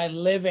made my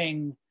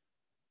living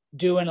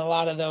doing a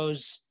lot of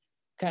those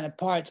kind of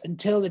parts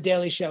until The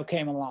Daily Show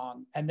came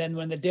along. And then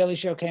when The Daily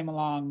Show came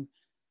along,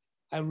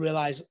 I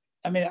realized,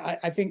 I mean,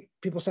 I think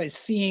people started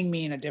seeing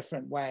me in a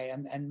different way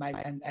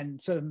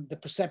and sort of the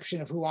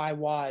perception of who I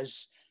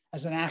was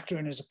as an actor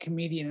and as a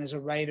comedian, as a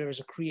writer, as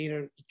a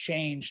creator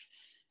changed.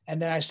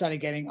 And then I started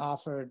getting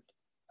offered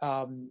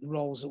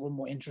roles that were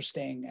more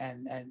interesting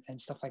and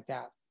stuff like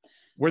that.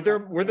 Were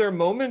there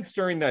moments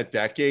during that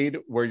decade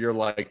where you're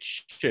like,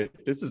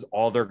 shit, this is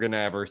all they're going to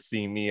ever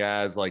see me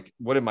as? Like,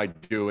 what am I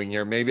doing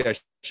here? Maybe I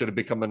should have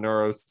become a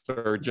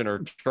neurosurgeon or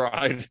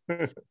tried.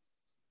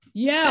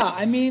 Yeah.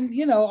 I mean,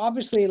 you know,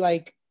 obviously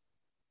like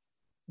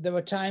there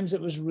were times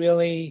it was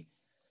really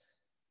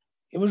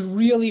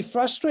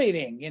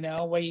frustrating, you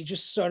know, where you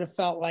just sort of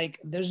felt like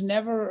there's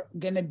never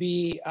going to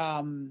be,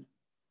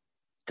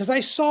 because I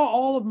saw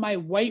all of my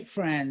white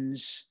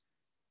friends,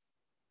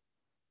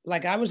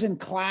 like I was in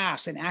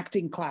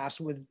acting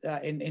class with,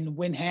 in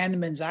Wynn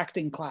Handman's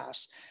acting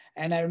class.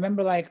 And I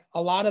remember like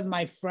a lot of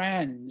my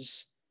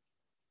friends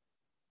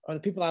or the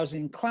people I was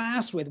in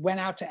class with went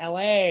out to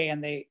LA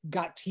and they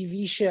got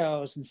TV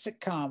shows and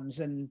sitcoms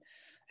and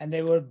and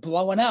they were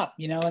blowing up,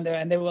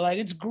 and they were like,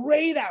 it's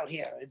great out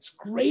here. It's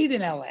great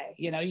in LA.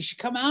 You should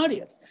come out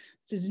here.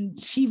 It's in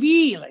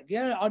TV, like,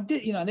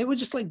 they were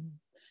just like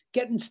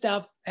getting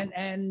stuff.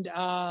 And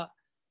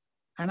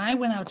I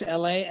went out to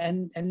LA,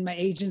 and my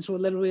agents were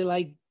literally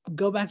like,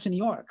 go back to New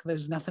York.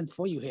 There's nothing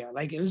for you here.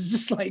 Like, it was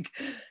just like,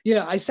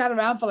 I sat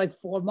around for like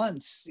 4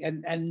 months,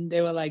 and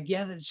they were like,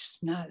 yeah, there's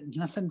just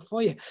nothing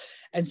for you.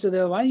 And so they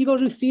were, why don't you go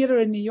do theater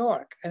in New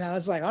York? And I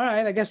was like, all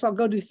right, I guess I'll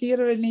go do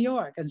theater in New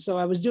York. And so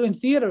I was doing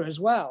theater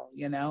as well,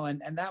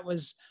 and that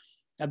was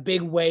a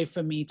big way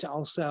for me to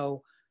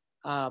also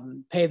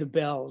pay the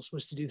bills,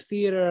 was to do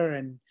theater.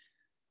 And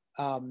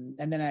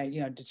then I,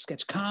 did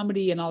sketch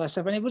comedy and all that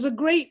stuff. And it was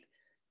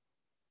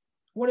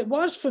what it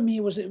was for me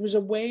was, it was a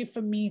way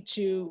for me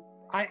to,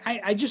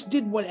 I just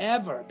did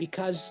whatever,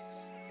 because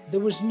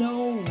there was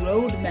no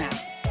roadmap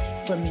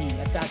for me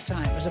at that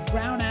time. As a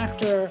brown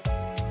actor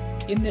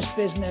in this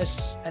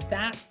business at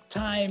that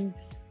time,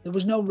 there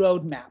was no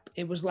roadmap.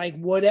 It was like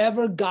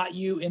whatever got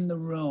you in the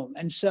room.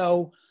 And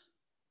so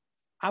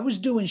I was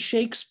doing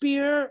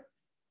Shakespeare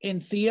in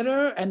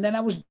theater, and then I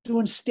was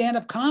doing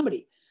stand-up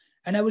comedy.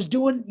 And I was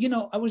doing,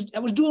 I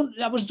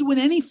was doing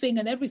anything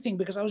and everything,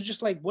 because I was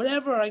just like,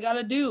 whatever I got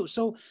to do.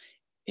 So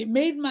it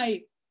made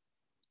my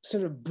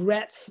sort of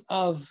breadth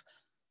of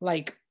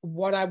like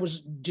what I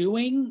was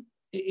doing.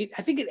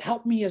 I think it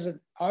helped me as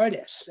an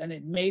artist, and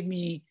it made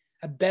me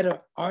a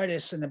better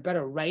artist and a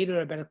better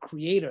writer, a better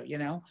creator,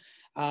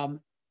 and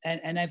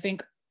I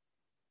think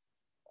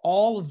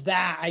all of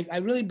that, I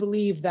really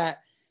believe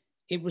that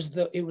it was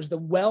the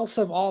wealth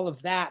of all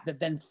of that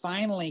then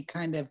finally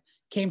kind of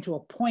came to a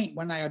point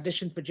when I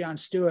auditioned for Jon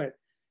Stewart.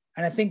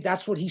 And I think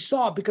that's what he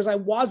saw, because I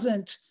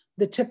wasn't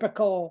the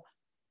typical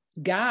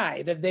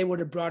guy that they would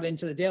have brought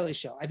into the Daily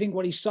Show. I think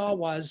what he saw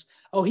was,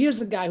 oh, here's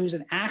a guy who's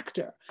an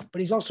actor,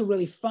 but he's also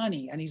really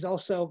funny. And he's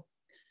also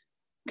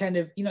kind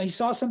of, he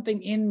saw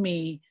something in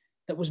me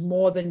that was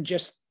more than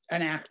just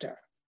an actor.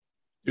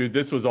 Dude,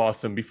 this was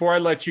awesome. Before I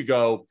let you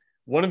go,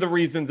 one of the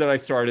reasons that I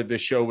started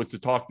this show was to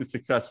talk to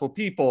successful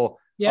people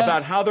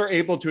about how they're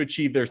able to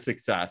achieve their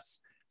success.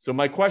 So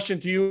my question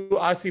to you,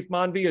 Asif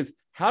Mandvi, is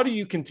how do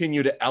you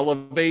continue to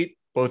elevate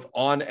both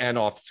on and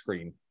off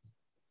screen?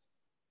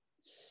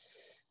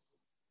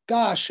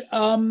 Gosh,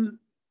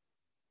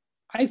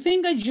 I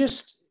think I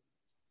just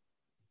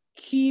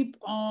keep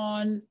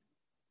on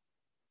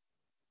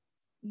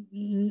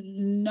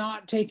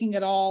not taking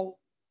it all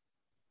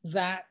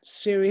that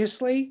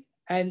seriously.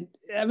 And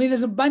I mean,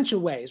 there's a bunch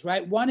of ways,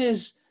 right? One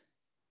is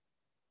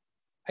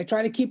I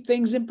try to keep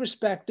things in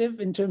perspective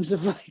in terms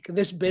of like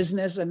this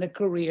business and the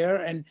career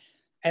and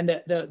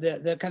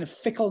the kind of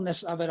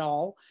fickleness of it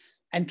all,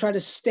 and try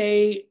to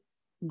stay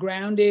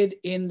grounded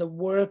in the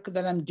work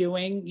that I'm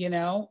doing.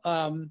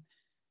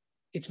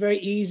 It's very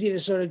easy to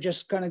sort of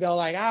just kind of go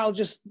like, I'll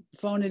just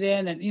phone it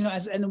in. And,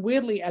 and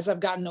weirdly, as I've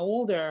gotten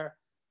older,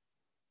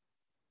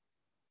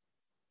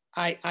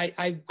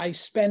 I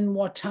spend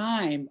more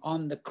time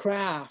on the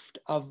craft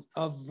of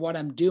what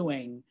I'm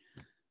doing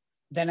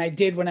than I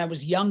did when I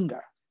was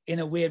younger, in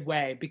a weird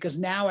way, because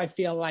now I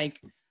feel like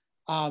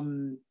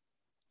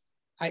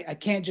I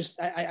can't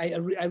just,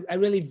 I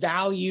really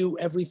value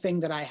everything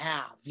that I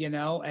have,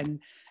 and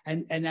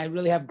I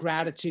really have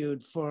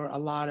gratitude for a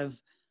lot of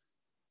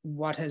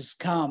what has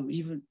come,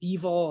 even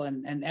evil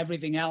and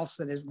everything else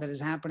that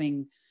is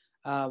happening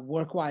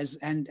work-wise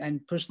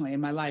and personally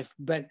in my life.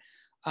 But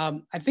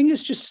I think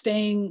it's just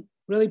staying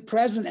really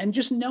present and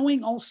just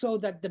knowing also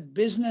that the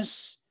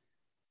business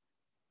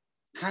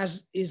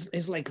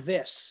is like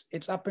this.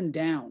 It's up and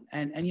down.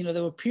 And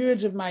there were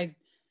periods of my,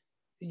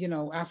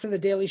 after the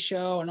Daily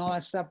Show and all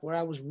that stuff where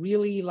I was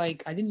really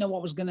like, I didn't know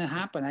what was going to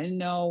happen. I didn't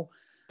know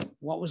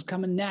what was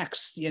coming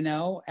next,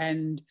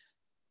 and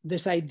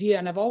this idea.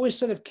 And I've always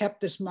sort of kept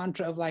this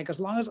mantra of like, as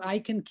long as I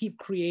can keep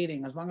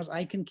creating, as long as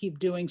I can keep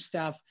doing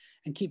stuff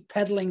and keep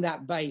pedaling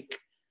that bike,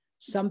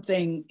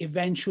 something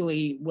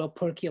eventually will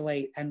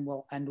percolate and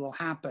will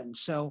happen.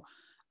 So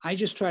I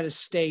just try to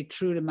stay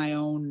true to my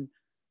own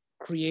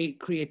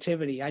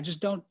creativity. I just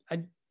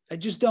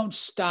don't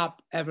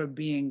stop ever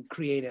being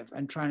creative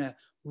and trying to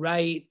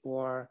write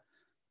or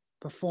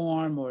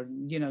perform or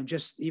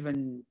just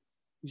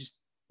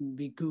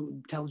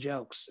tell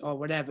jokes or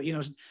whatever,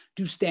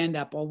 do stand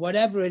up or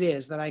whatever it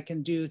is that I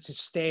can do to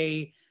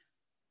stay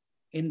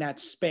in that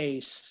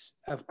space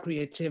of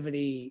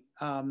creativity.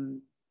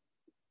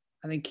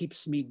 I think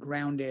keeps me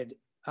grounded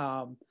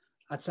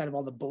outside of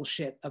all the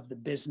bullshit of the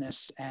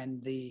business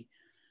and the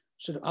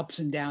sort of ups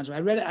and downs. I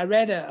heard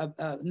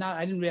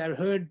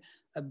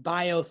a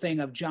bio thing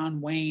of John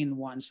Wayne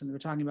once, and they were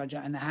talking about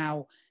John and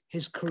how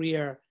his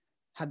career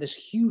had this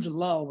huge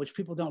lull, which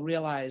people don't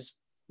realize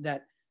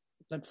that,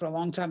 like, for a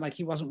long time, like,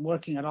 he wasn't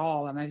working at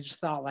all. And I just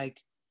thought,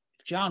 like,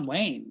 if John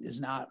Wayne is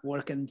not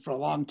working for a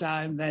long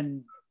time,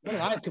 then what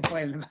am I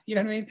complaining about? You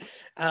know what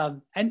I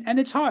mean? And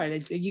it's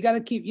hard. You got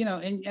to keep,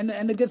 and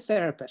a good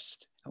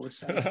therapist, I would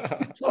say.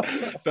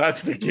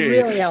 That's the key.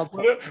 Really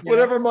helpful.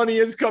 Whatever money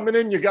is coming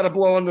in, you got to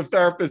blow on the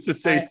therapist to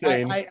stay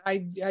sane. I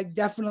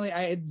definitely,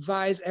 I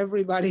advise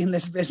everybody in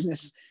this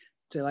business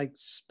to like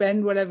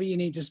spend whatever you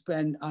need to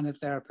spend on a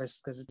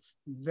therapist, because it's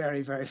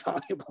very, very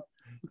valuable.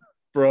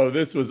 Bro,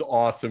 this was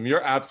awesome.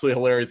 You're absolutely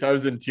hilarious. I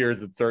was in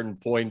tears at certain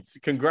points.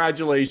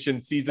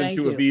 Congratulations, season Thank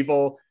 2 you. of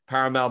Evil,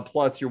 Paramount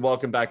Plus. You're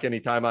welcome back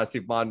anytime,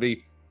 Asif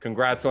Manvi.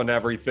 Congrats on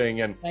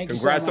everything, and Thank you so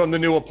congrats much. on the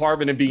new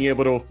apartment and being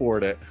able to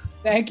afford it.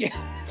 Thank you.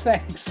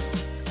 Thanks.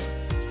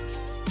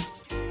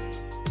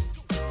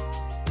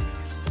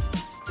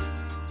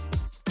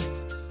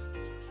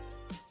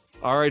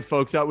 All right,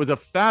 folks, that was a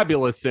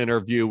fabulous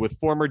interview with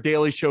former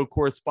Daily Show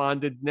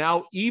correspondent,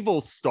 now Evil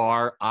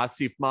star,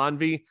 Asif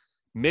Manvi.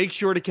 Make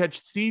sure to catch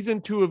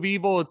season 2 of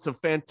Evil. It's a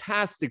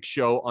fantastic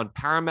show on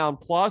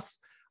Paramount Plus.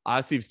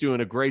 Asif's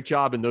doing a great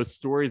job, and those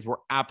stories were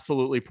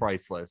absolutely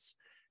priceless.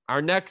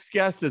 Our next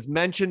guest, as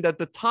mentioned at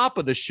the top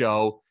of the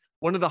show,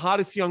 one of the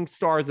hottest young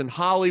stars in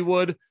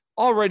Hollywood,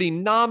 already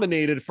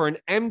nominated for an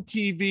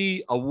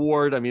MTV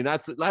award. I mean,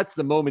 that's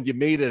the moment you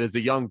made it as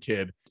a young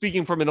kid.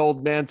 Speaking from an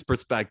old man's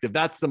perspective,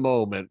 that's the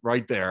moment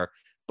right there.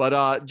 But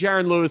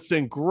Jaron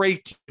Lewison,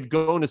 great kid,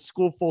 going to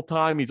school full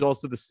time. He's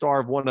also the star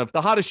of one of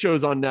the hottest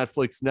shows on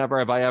Netflix, Never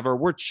Have I Ever.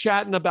 We're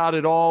chatting about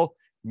it all.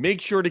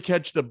 Make sure to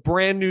catch the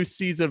brand new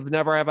season of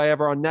Never Have I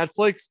Ever on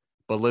Netflix.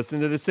 But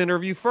listen to this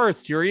interview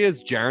first. Here he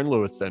is, Jaron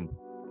Lewison.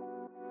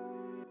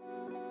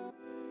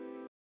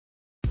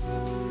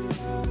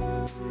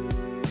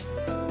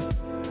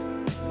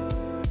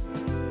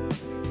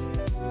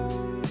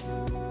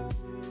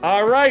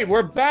 All right,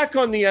 we're back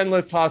on the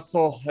Endless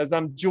Hustle as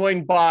I'm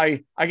joined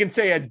by, I can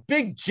say, a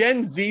big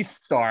Gen Z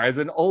star. As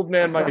an old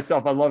man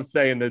myself, I love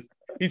saying this.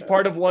 He's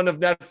part of one of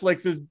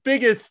Netflix's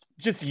biggest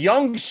just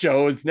young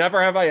shows, Never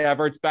Have I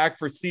Ever. It's back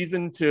for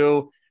season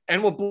 2.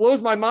 And what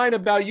blows my mind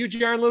about you,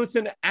 Jaron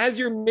Lewison, as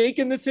you're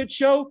making this hit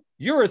show,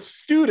 you're a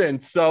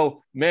student.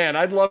 So, man,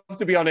 I'd love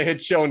to be on a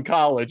hit show in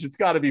college. It's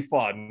got to be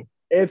fun.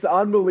 It's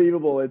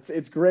unbelievable.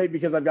 It's great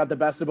because I've got the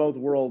best of both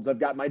worlds. I've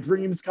got my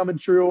dreams coming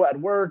true at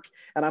work,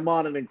 and I'm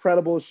on an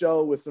incredible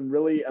show with some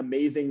really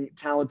amazing,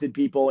 talented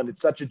people. And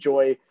it's such a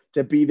joy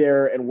to be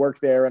there and work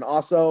there. And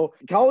also,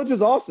 college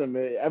is awesome.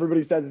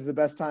 Everybody says it's the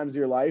best times of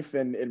your life,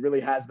 and it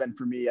really has been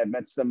for me. I've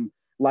met some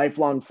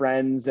lifelong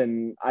friends,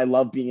 and I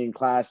love being in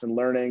class and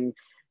learning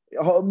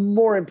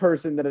more in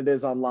person than it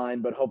is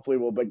online. But hopefully,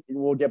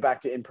 we'll get back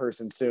to in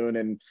person soon,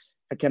 and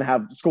I can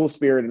have school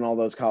spirit and all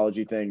those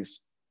collegey things.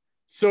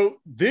 So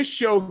this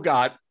show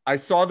got, I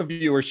saw the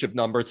viewership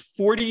numbers,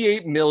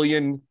 48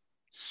 million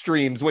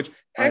streams, which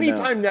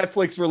anytime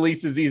Netflix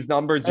releases these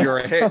numbers, you're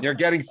a hit. And you're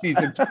getting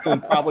season 2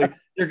 and probably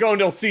you're going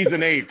till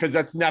season 8 because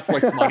that's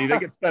Netflix money. They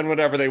can spend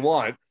whatever they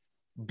want.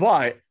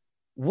 But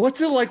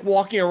what's it like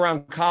walking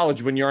around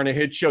college when you're on a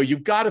hit show?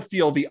 You've got to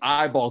feel the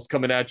eyeballs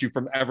coming at you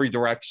from every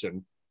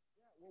direction.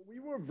 We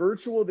were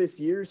virtual this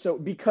year. So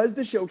because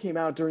the show came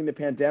out during the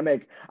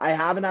pandemic, I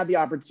haven't had the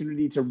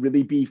opportunity to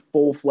really be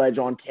full-fledged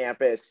on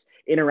campus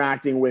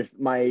interacting with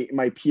my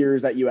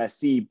peers at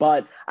USC,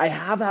 but I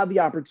have had the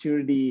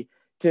opportunity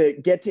to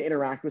get to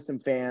interact with some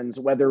fans,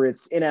 whether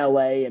it's in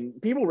LA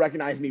and people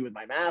recognize me with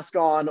my mask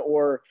on,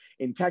 or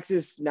in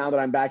Texas now that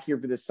I'm back here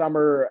for the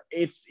summer.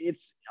 It's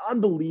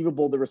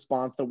unbelievable the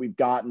response that we've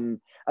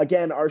gotten.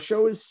 Again, our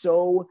show is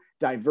so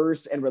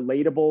diverse and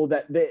relatable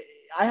that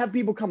I have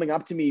people coming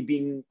up to me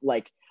being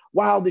like,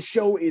 wow, the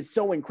show is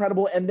so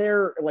incredible. And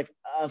they're like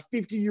a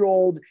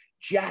 50-year-old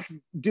jacked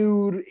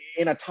dude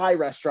in a Thai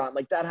restaurant.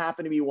 Like that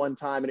happened to me one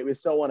time, and it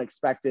was so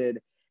unexpected.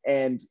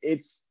 And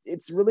it's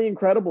really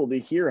incredible to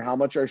hear how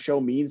much our show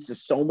means to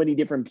so many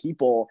different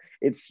people.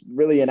 It's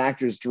really an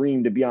actor's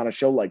dream to be on a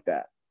show like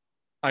that.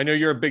 I know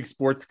you're a big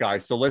sports guy,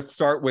 so let's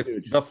start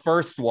with the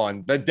first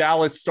one, the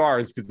Dallas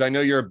Stars, because I know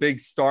you're a big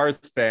Stars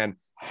fan.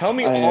 Tell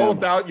me all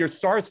about your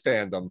Stars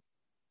fandom.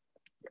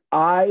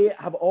 I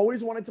have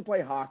always wanted to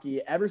play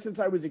hockey ever since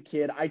I was a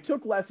kid. I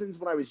took lessons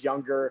when I was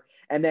younger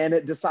and then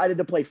decided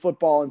to play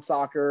football and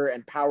soccer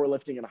and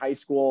powerlifting in high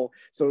school.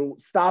 So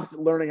stopped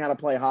learning how to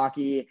play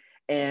hockey.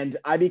 And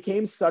I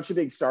became such a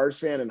big Stars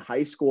fan in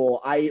high school.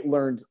 I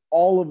learned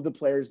all of the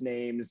players'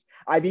 names.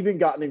 I've even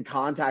gotten in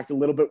contact a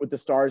little bit with the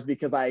Stars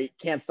because I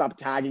can't stop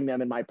tagging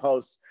them in my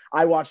posts.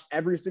 I watched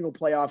every single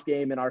playoff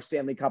game in our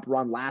Stanley Cup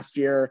run last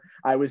year.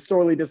 I was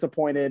sorely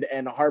disappointed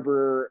and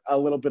harbor a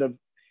little bit of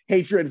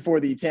hatred for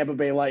the Tampa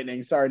Bay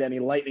Lightning. Sorry to any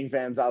Lightning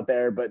fans out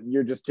there, but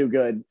you're just too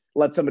good.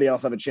 Let somebody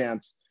else have a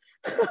chance.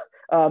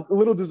 A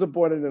little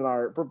disappointed in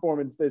our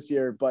performance this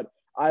year, but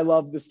I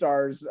love the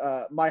Stars.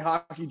 My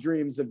hockey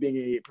dreams of being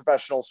a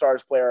professional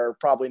Stars player are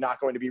probably not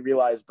going to be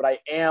realized, but I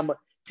am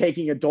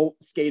taking adult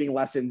skating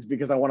lessons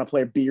because I want to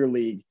play a beer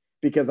league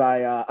because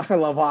I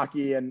love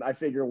hockey, and I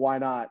figure why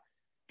not?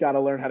 Got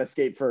to learn how to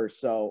skate first.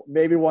 So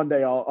maybe one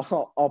day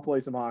I'll play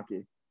some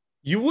hockey.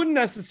 You wouldn't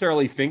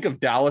necessarily think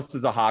of Dallas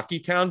as a hockey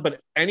town, but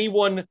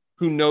anyone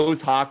who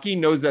knows hockey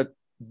knows that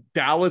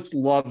Dallas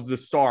loves the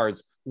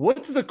Stars.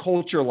 What's the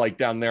culture like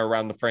down there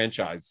around the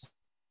franchise?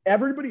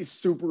 Everybody's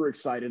super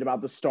excited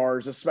about the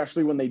Stars,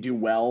 especially when they do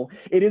well.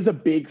 It is a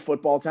big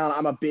football town.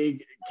 I'm a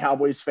big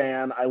Cowboys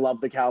fan. I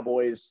love the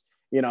Cowboys.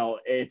 You know,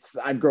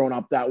 I've grown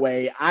up that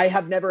way. I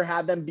have never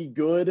had them be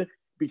good,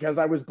 because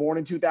I was born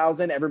in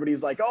 2000,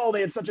 everybody's like, oh,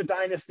 they had such a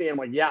dynasty. I'm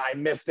like, yeah, I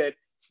missed it.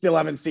 Still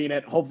haven't seen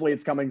it. Hopefully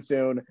it's coming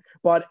soon.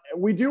 But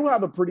we do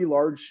have a pretty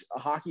large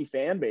hockey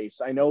fan base.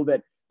 I know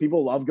that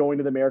people love going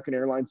to the American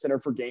Airlines Center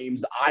for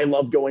games. I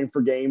love going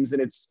for games.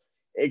 And it's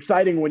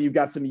exciting when you've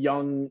got some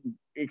young,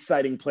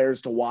 exciting players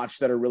to watch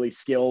that are really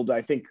skilled.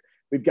 I think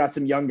we've got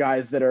some young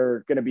guys that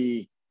are going to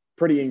be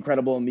pretty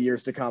incredible in the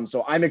years to come.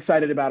 So I'm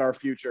excited about our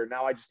future.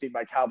 Now I just need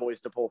my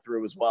Cowboys to pull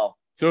through as well.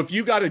 So if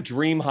you got a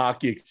dream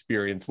hockey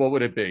experience, what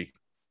would it be?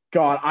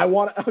 God,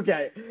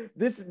 okay,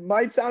 this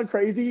might sound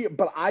crazy,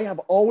 but I have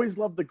always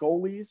loved the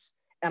goalies,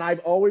 and I've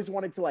always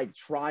wanted to like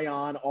try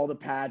on all the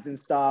pads and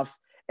stuff.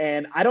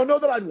 And I don't know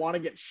that I'd want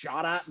to get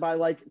shot at by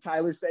like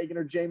Tyler Seguin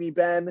or Jamie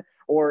Benn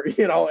or, an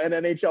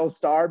NHL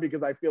star,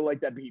 because I feel like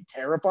that'd be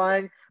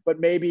terrifying,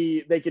 but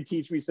maybe they could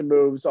teach me some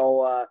moves.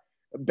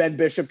 Ben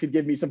Bishop could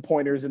give me some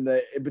pointers in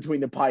between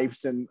the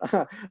pipes, and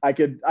I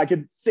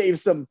could save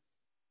some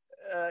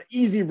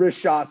easy wrist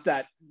shots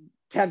at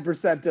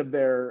 10% of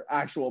their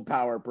actual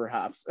power,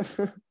 perhaps.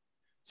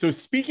 So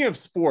speaking of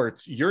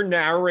sports, your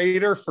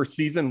narrator for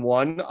season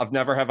 1 of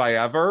Never Have I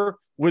Ever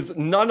was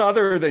none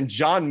other than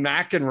John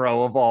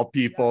McEnroe of all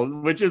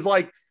people, which is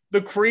like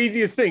the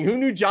craziest thing. Who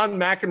knew John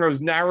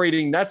McEnroe's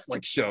narrating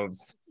Netflix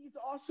shows? He's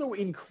also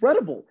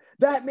incredible.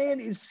 That man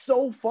is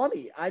so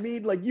funny. I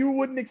mean, like, you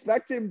wouldn't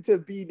expect him to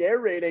be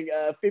narrating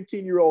a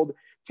 15-year-old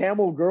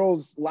Tamil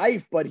girl's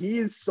life, but he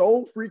is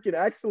so freaking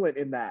excellent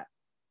in that.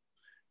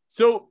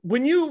 So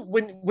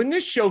when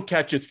this show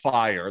catches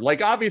fire,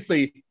 like,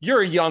 obviously you're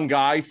a young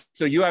guy,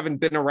 so you haven't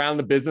been around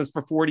the business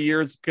for 40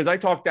 years, because I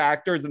talk to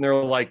actors and they're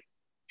like,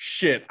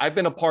 shit, I've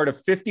been a part of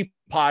 50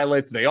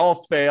 pilots. They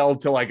all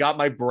failed till I got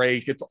my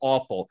break. It's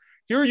awful.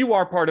 Here you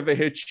are, part of a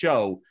hit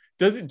show.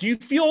 Do you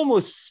feel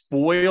almost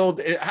spoiled?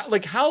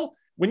 Like, how,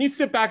 when you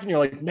sit back and you're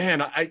like,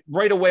 man, I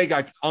right away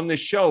got on this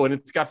show and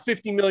it's got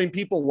 50 million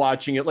people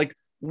watching it. Like,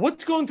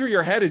 what's going through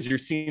your head as you're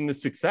seeing the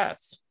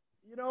success?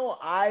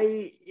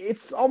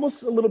 It's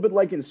almost a little bit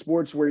like in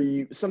sports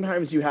where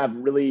sometimes you have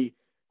really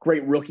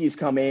great rookies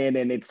come in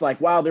and it's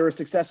like, wow, they're a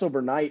success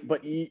overnight.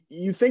 But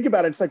you think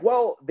about it, it's like,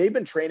 well, they've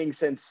been training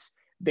since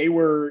they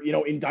were,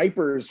 in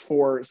diapers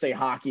for, say,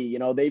 hockey.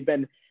 They've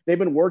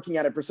been working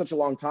at it for such a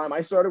long time.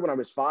 I started when I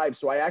was 5,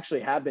 so I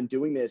actually have been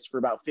doing this for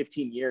about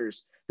 15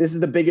 years. This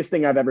is the biggest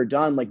thing I've ever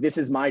done. Like, this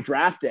is my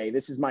draft day.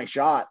 This is my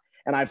shot.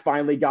 And I've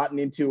finally gotten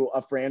into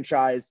a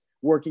franchise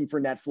working for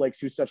Netflix,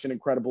 who's such an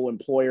incredible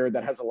employer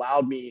that has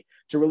allowed me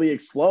to really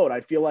explode. I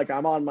feel like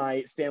I'm on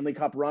my Stanley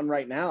Cup run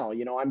right now.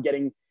 I'm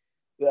getting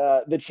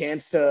the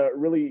chance to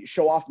really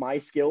show off my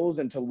skills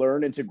and to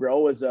learn and to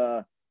grow as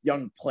a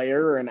young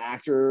player and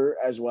actor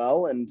as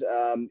well. And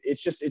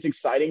it's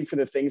exciting for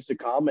the things to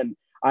come. And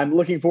I'm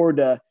looking forward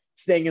to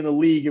staying in the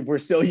league, if we're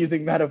still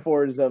using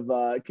metaphors, of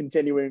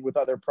continuing with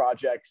other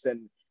projects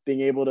and being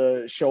able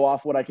to show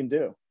off what I can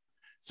do.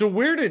 So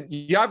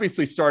you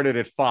obviously started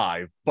at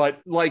 5,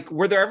 but like,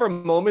 were there ever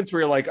moments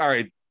where you're like, all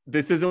right,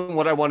 this isn't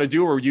what I want to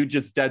do? Or were you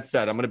just dead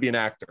set, I'm going to be an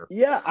actor?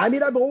 Yeah. I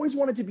mean, I've always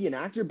wanted to be an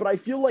actor, but I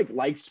feel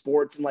like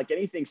sports and like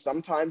anything,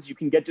 sometimes you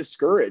can get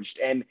discouraged.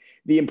 And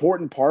the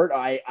important part,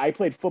 I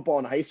played football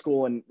in high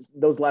school, and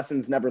those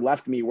lessons never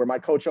left me, where my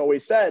coach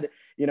always said,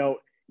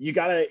 you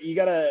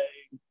gotta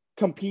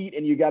compete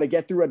and you got to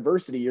get through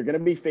adversity. You're going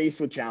to be faced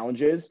with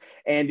challenges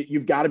and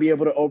you've got to be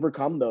able to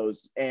overcome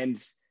those.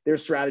 And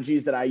there's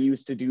strategies that I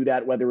use to do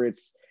that, whether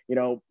it's,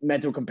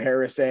 mental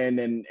comparison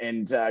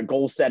and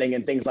goal setting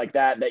and things like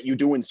that you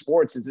do in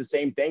sports. It's the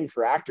same thing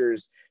for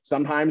actors.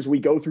 Sometimes we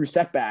go through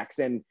setbacks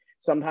and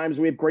sometimes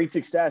we have great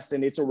success,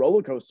 and it's a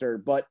roller coaster,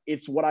 but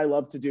it's what I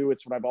love to do.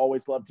 It's what I've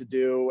always loved to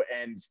do.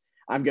 And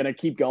I'm going to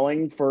keep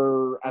going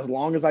for as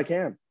long as I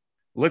can.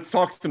 Let's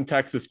talk some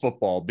Texas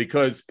football,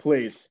 because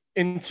please,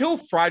 until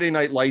Friday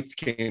Night Lights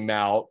came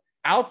out,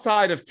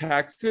 outside of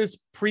Texas,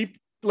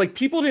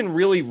 people didn't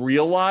really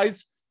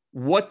realize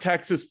what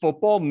Texas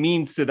football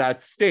means to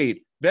that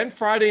state. Then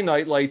Friday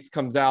Night Lights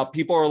comes out.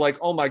 People are like,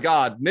 oh my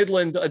God,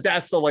 Midland,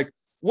 Odessa, like,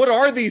 what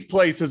are these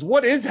places?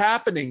 What is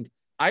happening?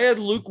 I had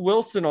Luke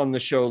Wilson on the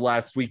show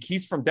last week.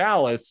 He's from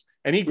Dallas,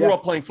 and he grew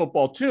up playing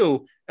football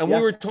too. And we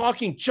were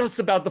talking just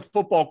about the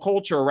football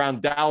culture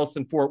around Dallas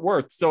and Fort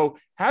Worth. So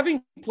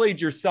having played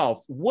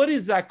yourself, what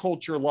is that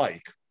culture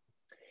like?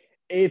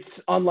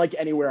 It's unlike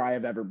anywhere I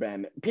have ever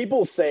been.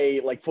 People say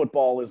like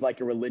football is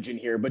like a religion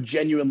here, but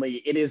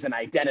genuinely it is an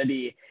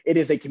identity. It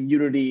is a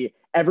community.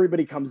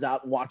 Everybody comes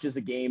out and watches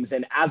the games.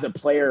 And as a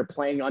player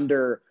playing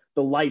under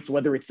the lights,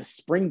 whether it's the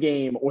spring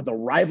game or the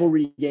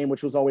rivalry game,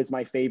 which was always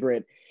my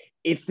favorite,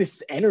 it's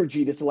this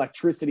energy, this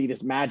electricity,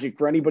 this magic.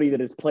 For anybody that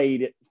has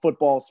played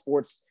football,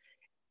 sports,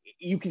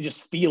 you can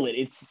just feel it.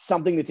 It's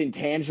something that's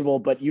intangible,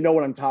 but you know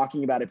what I'm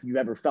talking about if you've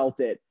ever felt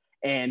it.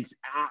 And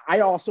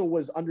I also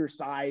was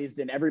undersized,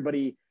 and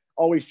everybody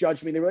always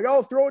judged me. They were like,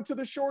 oh, throw it to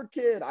the short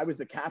kid. I was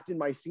the captain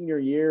my senior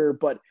year,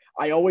 but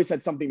I always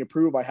had something to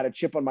prove. I had a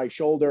chip on my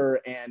shoulder,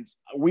 and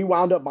we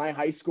wound up my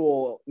high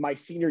school. My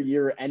senior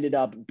year ended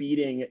up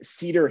beating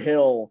Cedar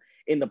Hill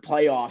in the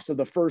playoffs. So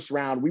the first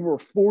round, we were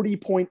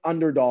 40-point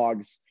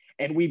underdogs,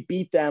 and we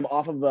beat them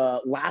off of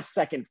a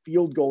last-second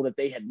field goal that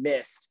they had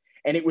missed,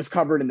 and it was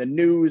covered in the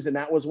news, and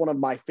that was one of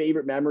my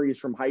favorite memories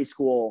from high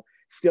school.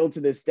 Still to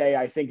this day,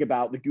 I think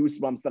about the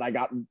goosebumps that I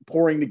got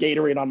pouring the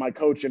Gatorade on my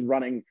coach and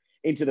running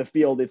into the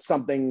field. It's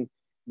something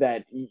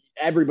that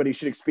everybody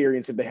should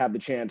experience if they have the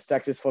chance.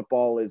 Texas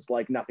football is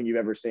like nothing you've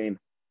ever seen.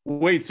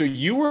 Wait, so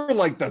you were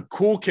like the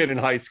cool kid in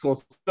high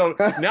school. So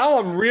now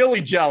I'm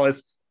really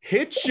jealous.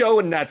 Hit show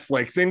in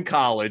Netflix in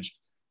college,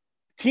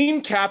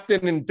 team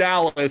captain in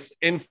Dallas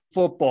in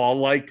football.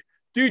 Like,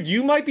 dude,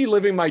 you might be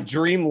living my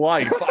dream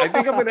life. I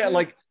think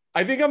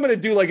I'm gonna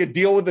do like a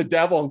deal with the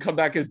devil and come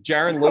back as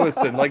Jaron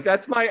Lewison. Like,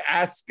 that's my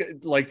ask,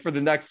 like, for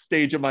the next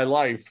stage of my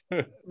life.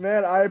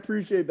 Man, I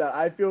appreciate that.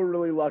 I feel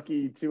really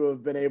lucky to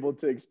have been able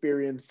to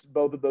experience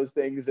both of those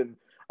things and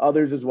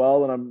others as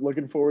well. And I'm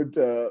looking forward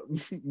to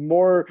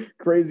more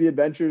crazy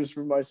adventures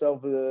for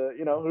myself.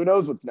 Who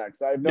knows what's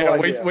next? I have no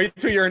idea. Wait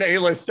till you're an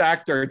A-list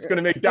actor. It's going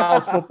to make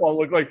Dallas football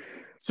look like.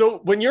 So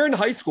when you're in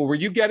high school, were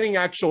you getting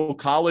actual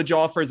college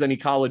offers, any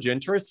college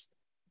interest?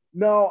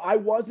 No, I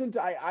wasn't.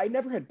 I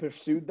never had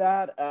pursued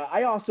that.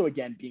 I also,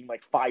 again, being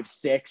like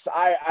 5'6",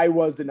 I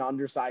was an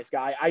undersized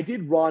guy. I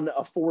did run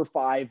a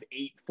 4.5,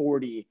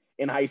 840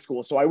 in high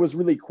school. So I was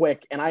really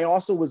quick. And I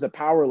also was a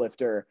power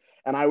lifter.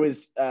 And I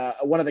was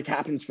one of the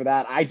captains for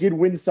that. I did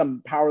win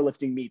some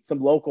powerlifting meets, some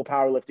local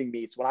powerlifting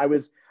meets. When I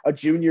was a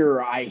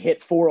junior, I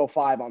hit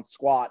 405 on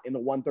squat in the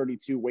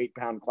 132 weight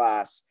pound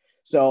class.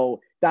 So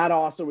that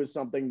also is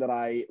something that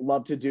I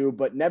love to do,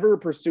 but never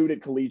pursued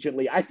it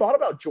collegiately. I thought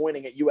about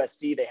joining at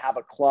USC. They have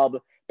a club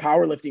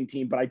powerlifting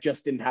team, but I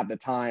just didn't have the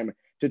time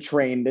to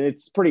train. And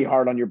it's pretty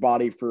hard on your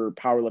body for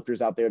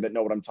powerlifters out there that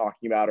know what I'm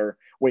talking about, or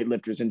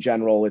weightlifters in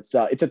general. It's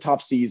a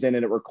tough season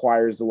and it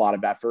requires a lot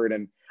of effort.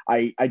 And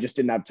I just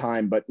didn't have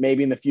time, but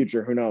maybe in the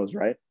future, who knows,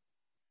 right?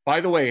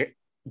 By the way,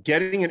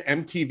 getting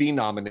an MTV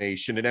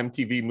nomination, an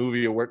MTV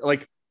Movie Award,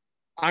 like,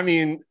 I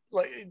mean,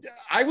 like,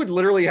 I would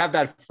literally have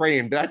that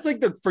framed. That's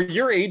like for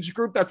your age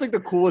group, that's like the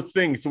coolest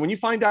thing. So when you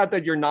find out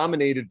that you're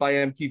nominated by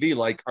MTV,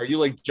 like, are you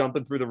like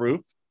jumping through the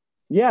roof?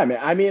 Yeah, man.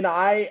 I mean,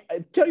 I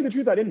tell you the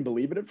truth, I didn't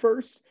believe it at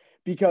first,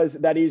 because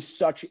that is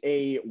such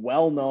a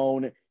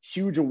well-known,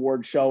 huge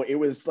award show. It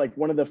was like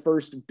one of the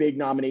first big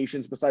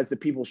nominations besides the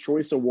People's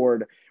Choice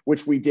Award,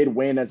 which we did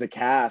win as a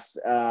cast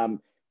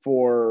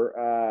for,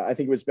 I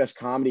think it was Best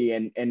Comedy.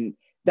 And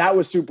that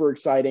was super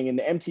exciting. And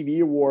the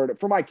MTV Award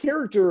for my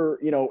character,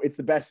 it's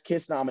the Best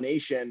Kiss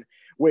nomination,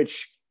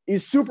 which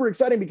is super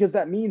exciting because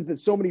that means that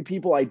so many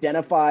people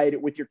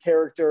identified with your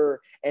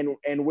character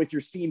and with your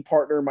scene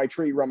partner,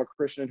 Maitreyi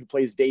Ramakrishnan, who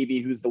plays Davey,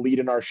 who's the lead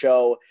in our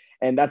show.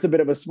 And that's a bit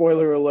of a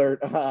spoiler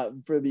alert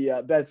for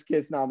the Best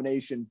Kiss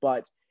nomination,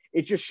 but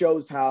it just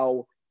shows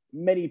how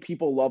many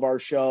people love our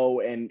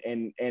show and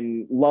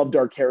loved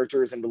our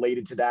characters and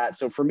related to that.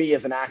 So for me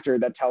as an actor,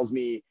 that tells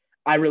me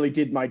I really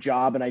did my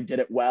job and I did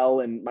it well,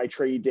 and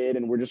Maitreyi did,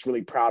 and we're just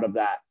really proud of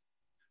that.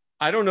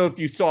 I don't know if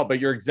you saw, but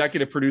your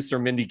executive producer,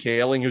 Mindy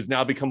Kaling, who's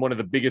now become one of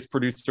the biggest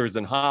producers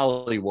in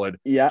Hollywood.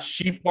 Yeah.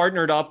 She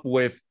partnered up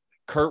with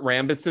Kurt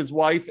Rambis's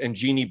wife and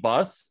Jeannie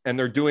Buss, and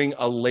they're doing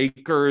a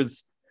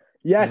Lakers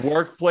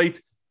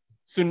workplace.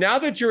 So now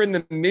that you're in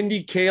the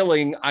Mindy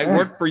Kaling I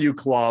Work For You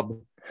club,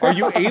 are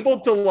you able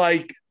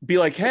to be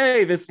like,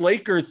 hey, this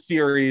Lakers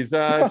series,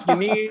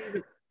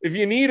 if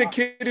you need a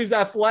kid who's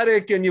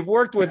athletic and you've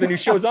worked with and who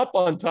shows up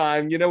on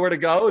time, you know where to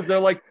go? Is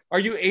there are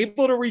you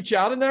able to reach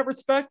out in that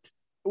respect?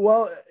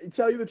 Well, to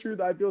tell you the truth,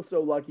 I feel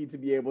so lucky to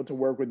be able to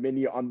work with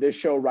Mindy on this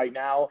show right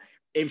now.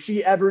 If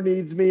she ever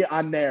needs me,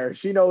 I'm there.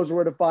 She knows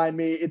where to find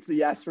me. It's a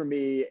yes for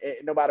me.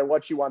 No matter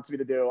what she wants me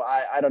to do,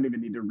 I don't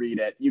even need to read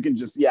it. You can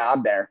just,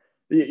 I'm there.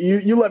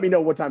 You let me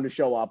know what time to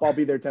show up. I'll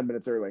be there 10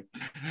 minutes early.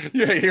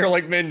 Yeah, you're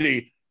like,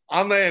 Mindy,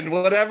 I'm in.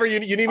 Whatever you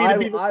need me to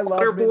be. I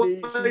love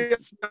Mindy.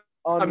 She's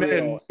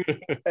unreal.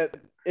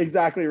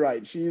 Exactly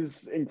right.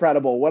 She's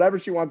incredible. Whatever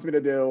she wants me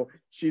to do,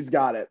 she's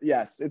got it.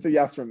 Yes, it's a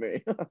yes from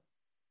me.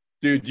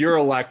 Dude, you're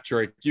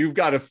electric. You've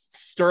got a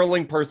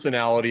sterling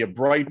personality, a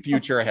bright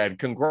future ahead.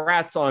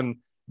 Congrats on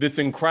this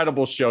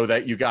incredible show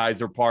that you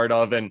guys are part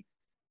of. And,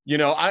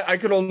 I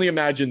could only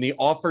imagine the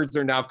offers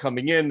are now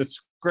coming in. The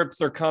scripts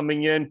are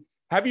coming in.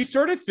 Have you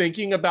started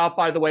thinking about,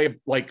 by the way,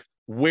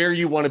 where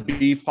you want to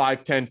be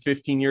 5, 10,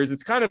 15 years?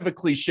 It's kind of a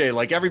cliche.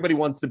 Like, everybody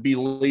wants to be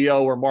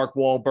Leo or Mark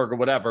Wahlberg or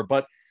whatever.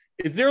 But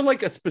is there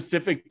a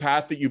specific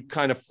path that you've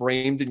kind of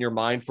framed in your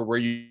mind for where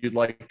you'd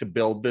like to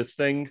build this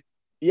thing?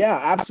 Yeah,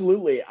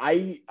 absolutely.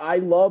 I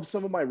love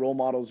some of my role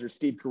models are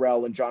Steve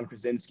Carell and John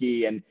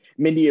Krasinski and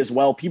Mindy as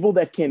well. People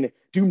that can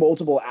do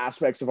multiple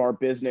aspects of our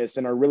business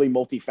and are really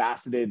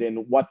multifaceted in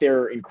what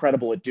they're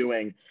incredible at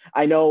doing.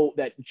 I know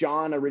that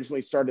John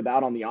originally started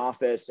out on The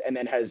Office and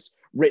then has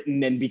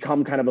written and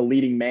become kind of a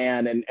leading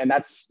man. And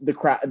that's the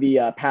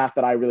path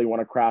that I really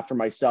want to craft for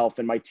myself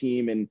and my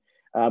team.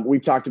 And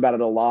we've talked about it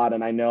a lot.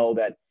 And I know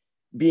that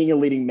being a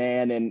leading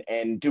man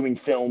and doing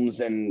films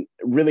and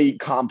really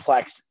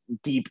complex,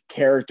 deep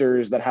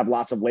characters that have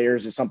lots of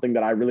layers is something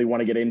that I really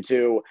want to get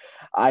into.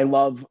 I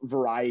love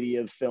variety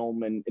of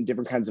film and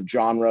different kinds of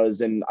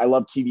genres, and I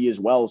love TV as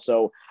well.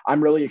 So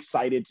I'm really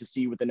excited to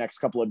see what the next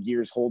couple of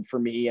years hold for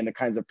me and the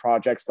kinds of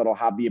projects that I'll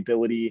have the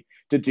ability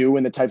to do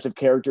and the types of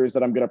characters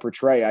that I'm going to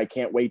portray. I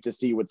can't wait to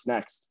see what's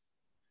next.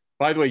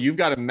 By the way, you've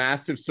got a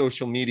massive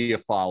social media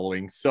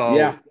following. So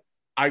yeah.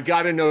 I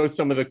got to know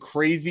some of the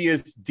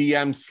craziest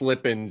DM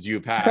slip-ins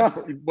you've had,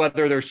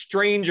 whether they're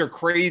strange or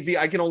crazy.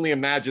 I can only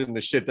imagine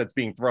the shit that's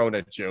being thrown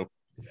at you.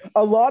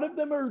 A lot of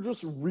them are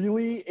just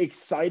really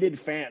excited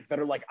fans that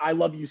are like, I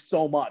love you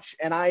so much.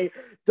 And I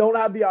don't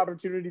have the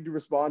opportunity to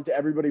respond to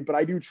everybody, but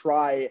I do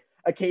try.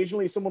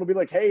 Occasionally someone will be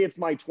like, hey, it's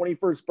my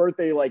 21st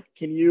birthday. Like,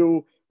 can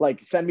you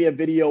send me a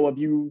video of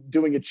you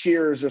doing a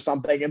cheers or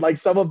something? And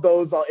some of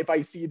those, if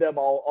I see them,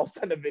 I'll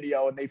send a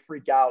video and they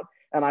freak out.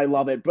 And I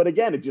love it. But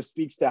again, it just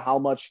speaks to how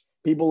much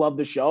people love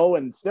the show.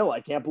 And still,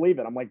 I can't believe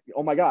it. I'm like,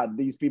 oh my God,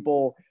 these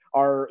people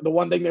are the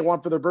one thing they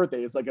want for their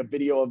birthday. It's like a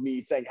video of me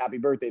saying happy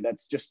birthday.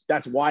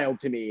 That's wild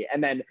to me.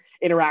 And then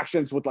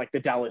interactions with the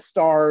Dallas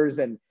Stars.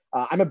 And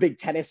I'm a big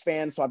tennis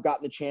fan. So I've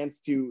gotten the chance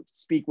to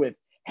speak with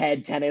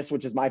Head Tennis,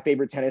 which is my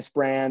favorite tennis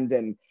brand.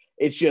 And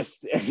it's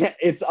just,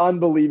 it's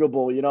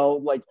unbelievable.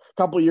 A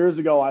couple of years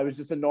ago, I was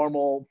just a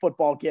normal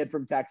football kid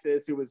from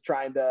Texas who was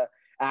trying to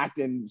act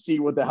and see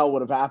what the hell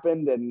would have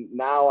happened. And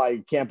now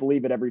I can't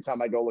believe it every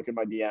time I go look at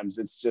my DMs.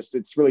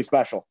 It's really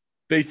special.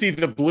 They see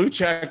the blue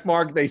check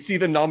mark. They see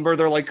the number.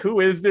 They're like, who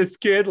is this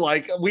kid?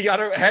 We got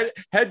to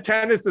head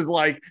tennis is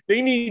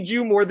they need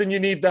you more than you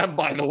need them,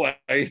 by the way.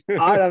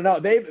 I don't know.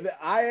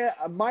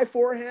 My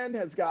forehand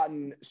has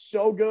gotten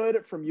so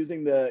good from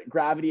using the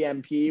Gravity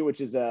MP, which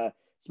is a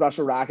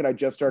special racket I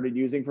just started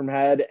using from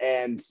Head.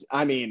 And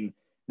I mean,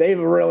 they've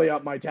really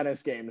upped my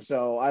tennis game.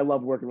 So I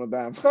love working with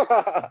them.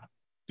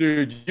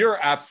 Dude, you're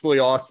absolutely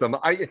awesome.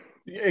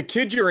 A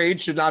kid your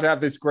age should not have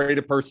this great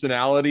a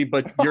personality,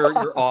 but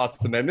you're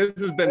awesome. And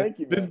this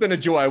has been a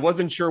joy. I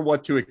wasn't sure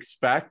what to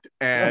expect.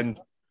 And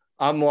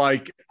I'm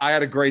like, I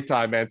had a great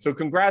time, man. So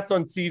congrats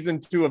on season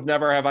 2 of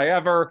Never Have I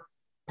Ever.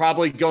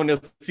 Probably going to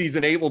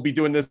season 8. We'll be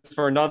doing this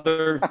for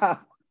another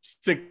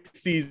 6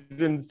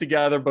 seasons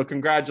together, but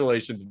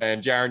congratulations,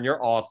 man. Jaron,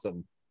 you're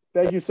awesome.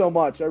 Thank you so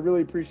much. I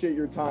really appreciate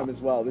your time as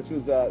well. This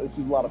was a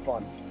lot of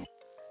fun.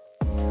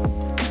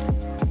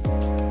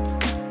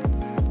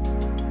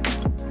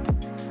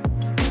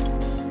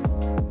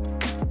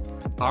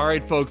 All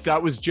right, folks,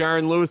 that was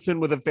Jaron Lewison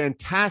with a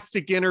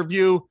fantastic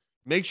interview.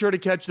 Make sure to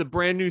catch the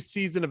brand new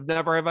season of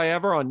Never Have I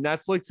Ever on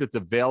Netflix. It's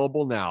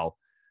available now.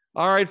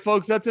 All right,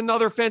 folks, that's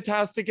another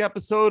fantastic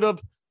episode of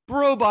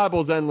Bro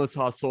Bible's Endless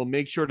Hustle.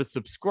 Make sure to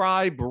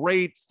subscribe,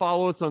 rate,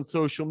 follow us on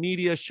social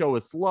media, show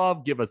us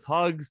love, give us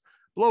hugs,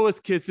 blow us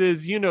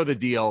kisses. You know the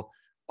deal.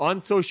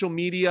 On social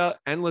media,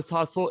 Endless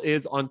Hustle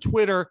is on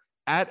Twitter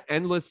at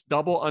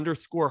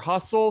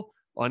endless__hustle.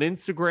 On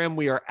Instagram,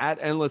 we are at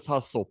Endless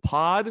Hustle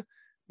Pod.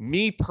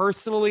 Me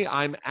personally,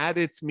 I'm at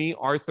It's Me,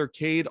 Arthur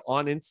Cade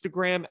on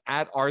Instagram,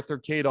 at Arthur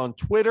Cade on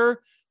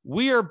Twitter.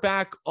 We are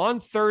back on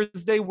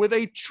Thursday with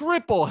a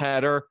triple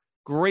header.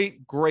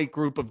 Great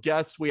group of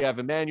guests. We have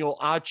Emmanuel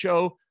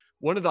Acho,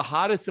 one of the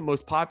hottest and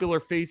most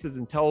popular faces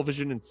in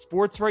television and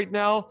sports right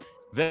now.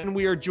 Then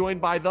we are joined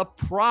by the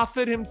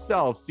Prophet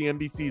himself,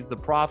 CNBC's The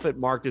Prophet,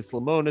 Marcus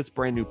Lemonis,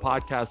 brand new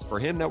podcast for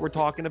him that we're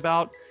talking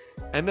about.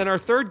 And then our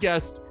third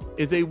guest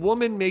is a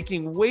woman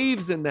making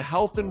waves in the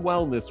health and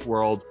wellness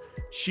world.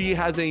 She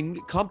has a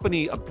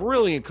company, a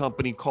brilliant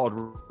company called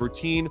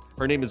Routine.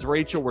 Her name is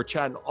Rachel. We're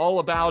chatting all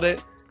about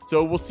it.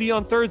 So we'll see you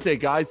on Thursday,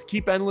 guys.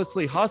 Keep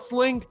endlessly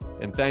hustling.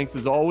 And thanks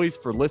as always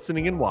for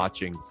listening and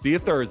watching. See you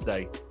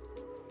Thursday.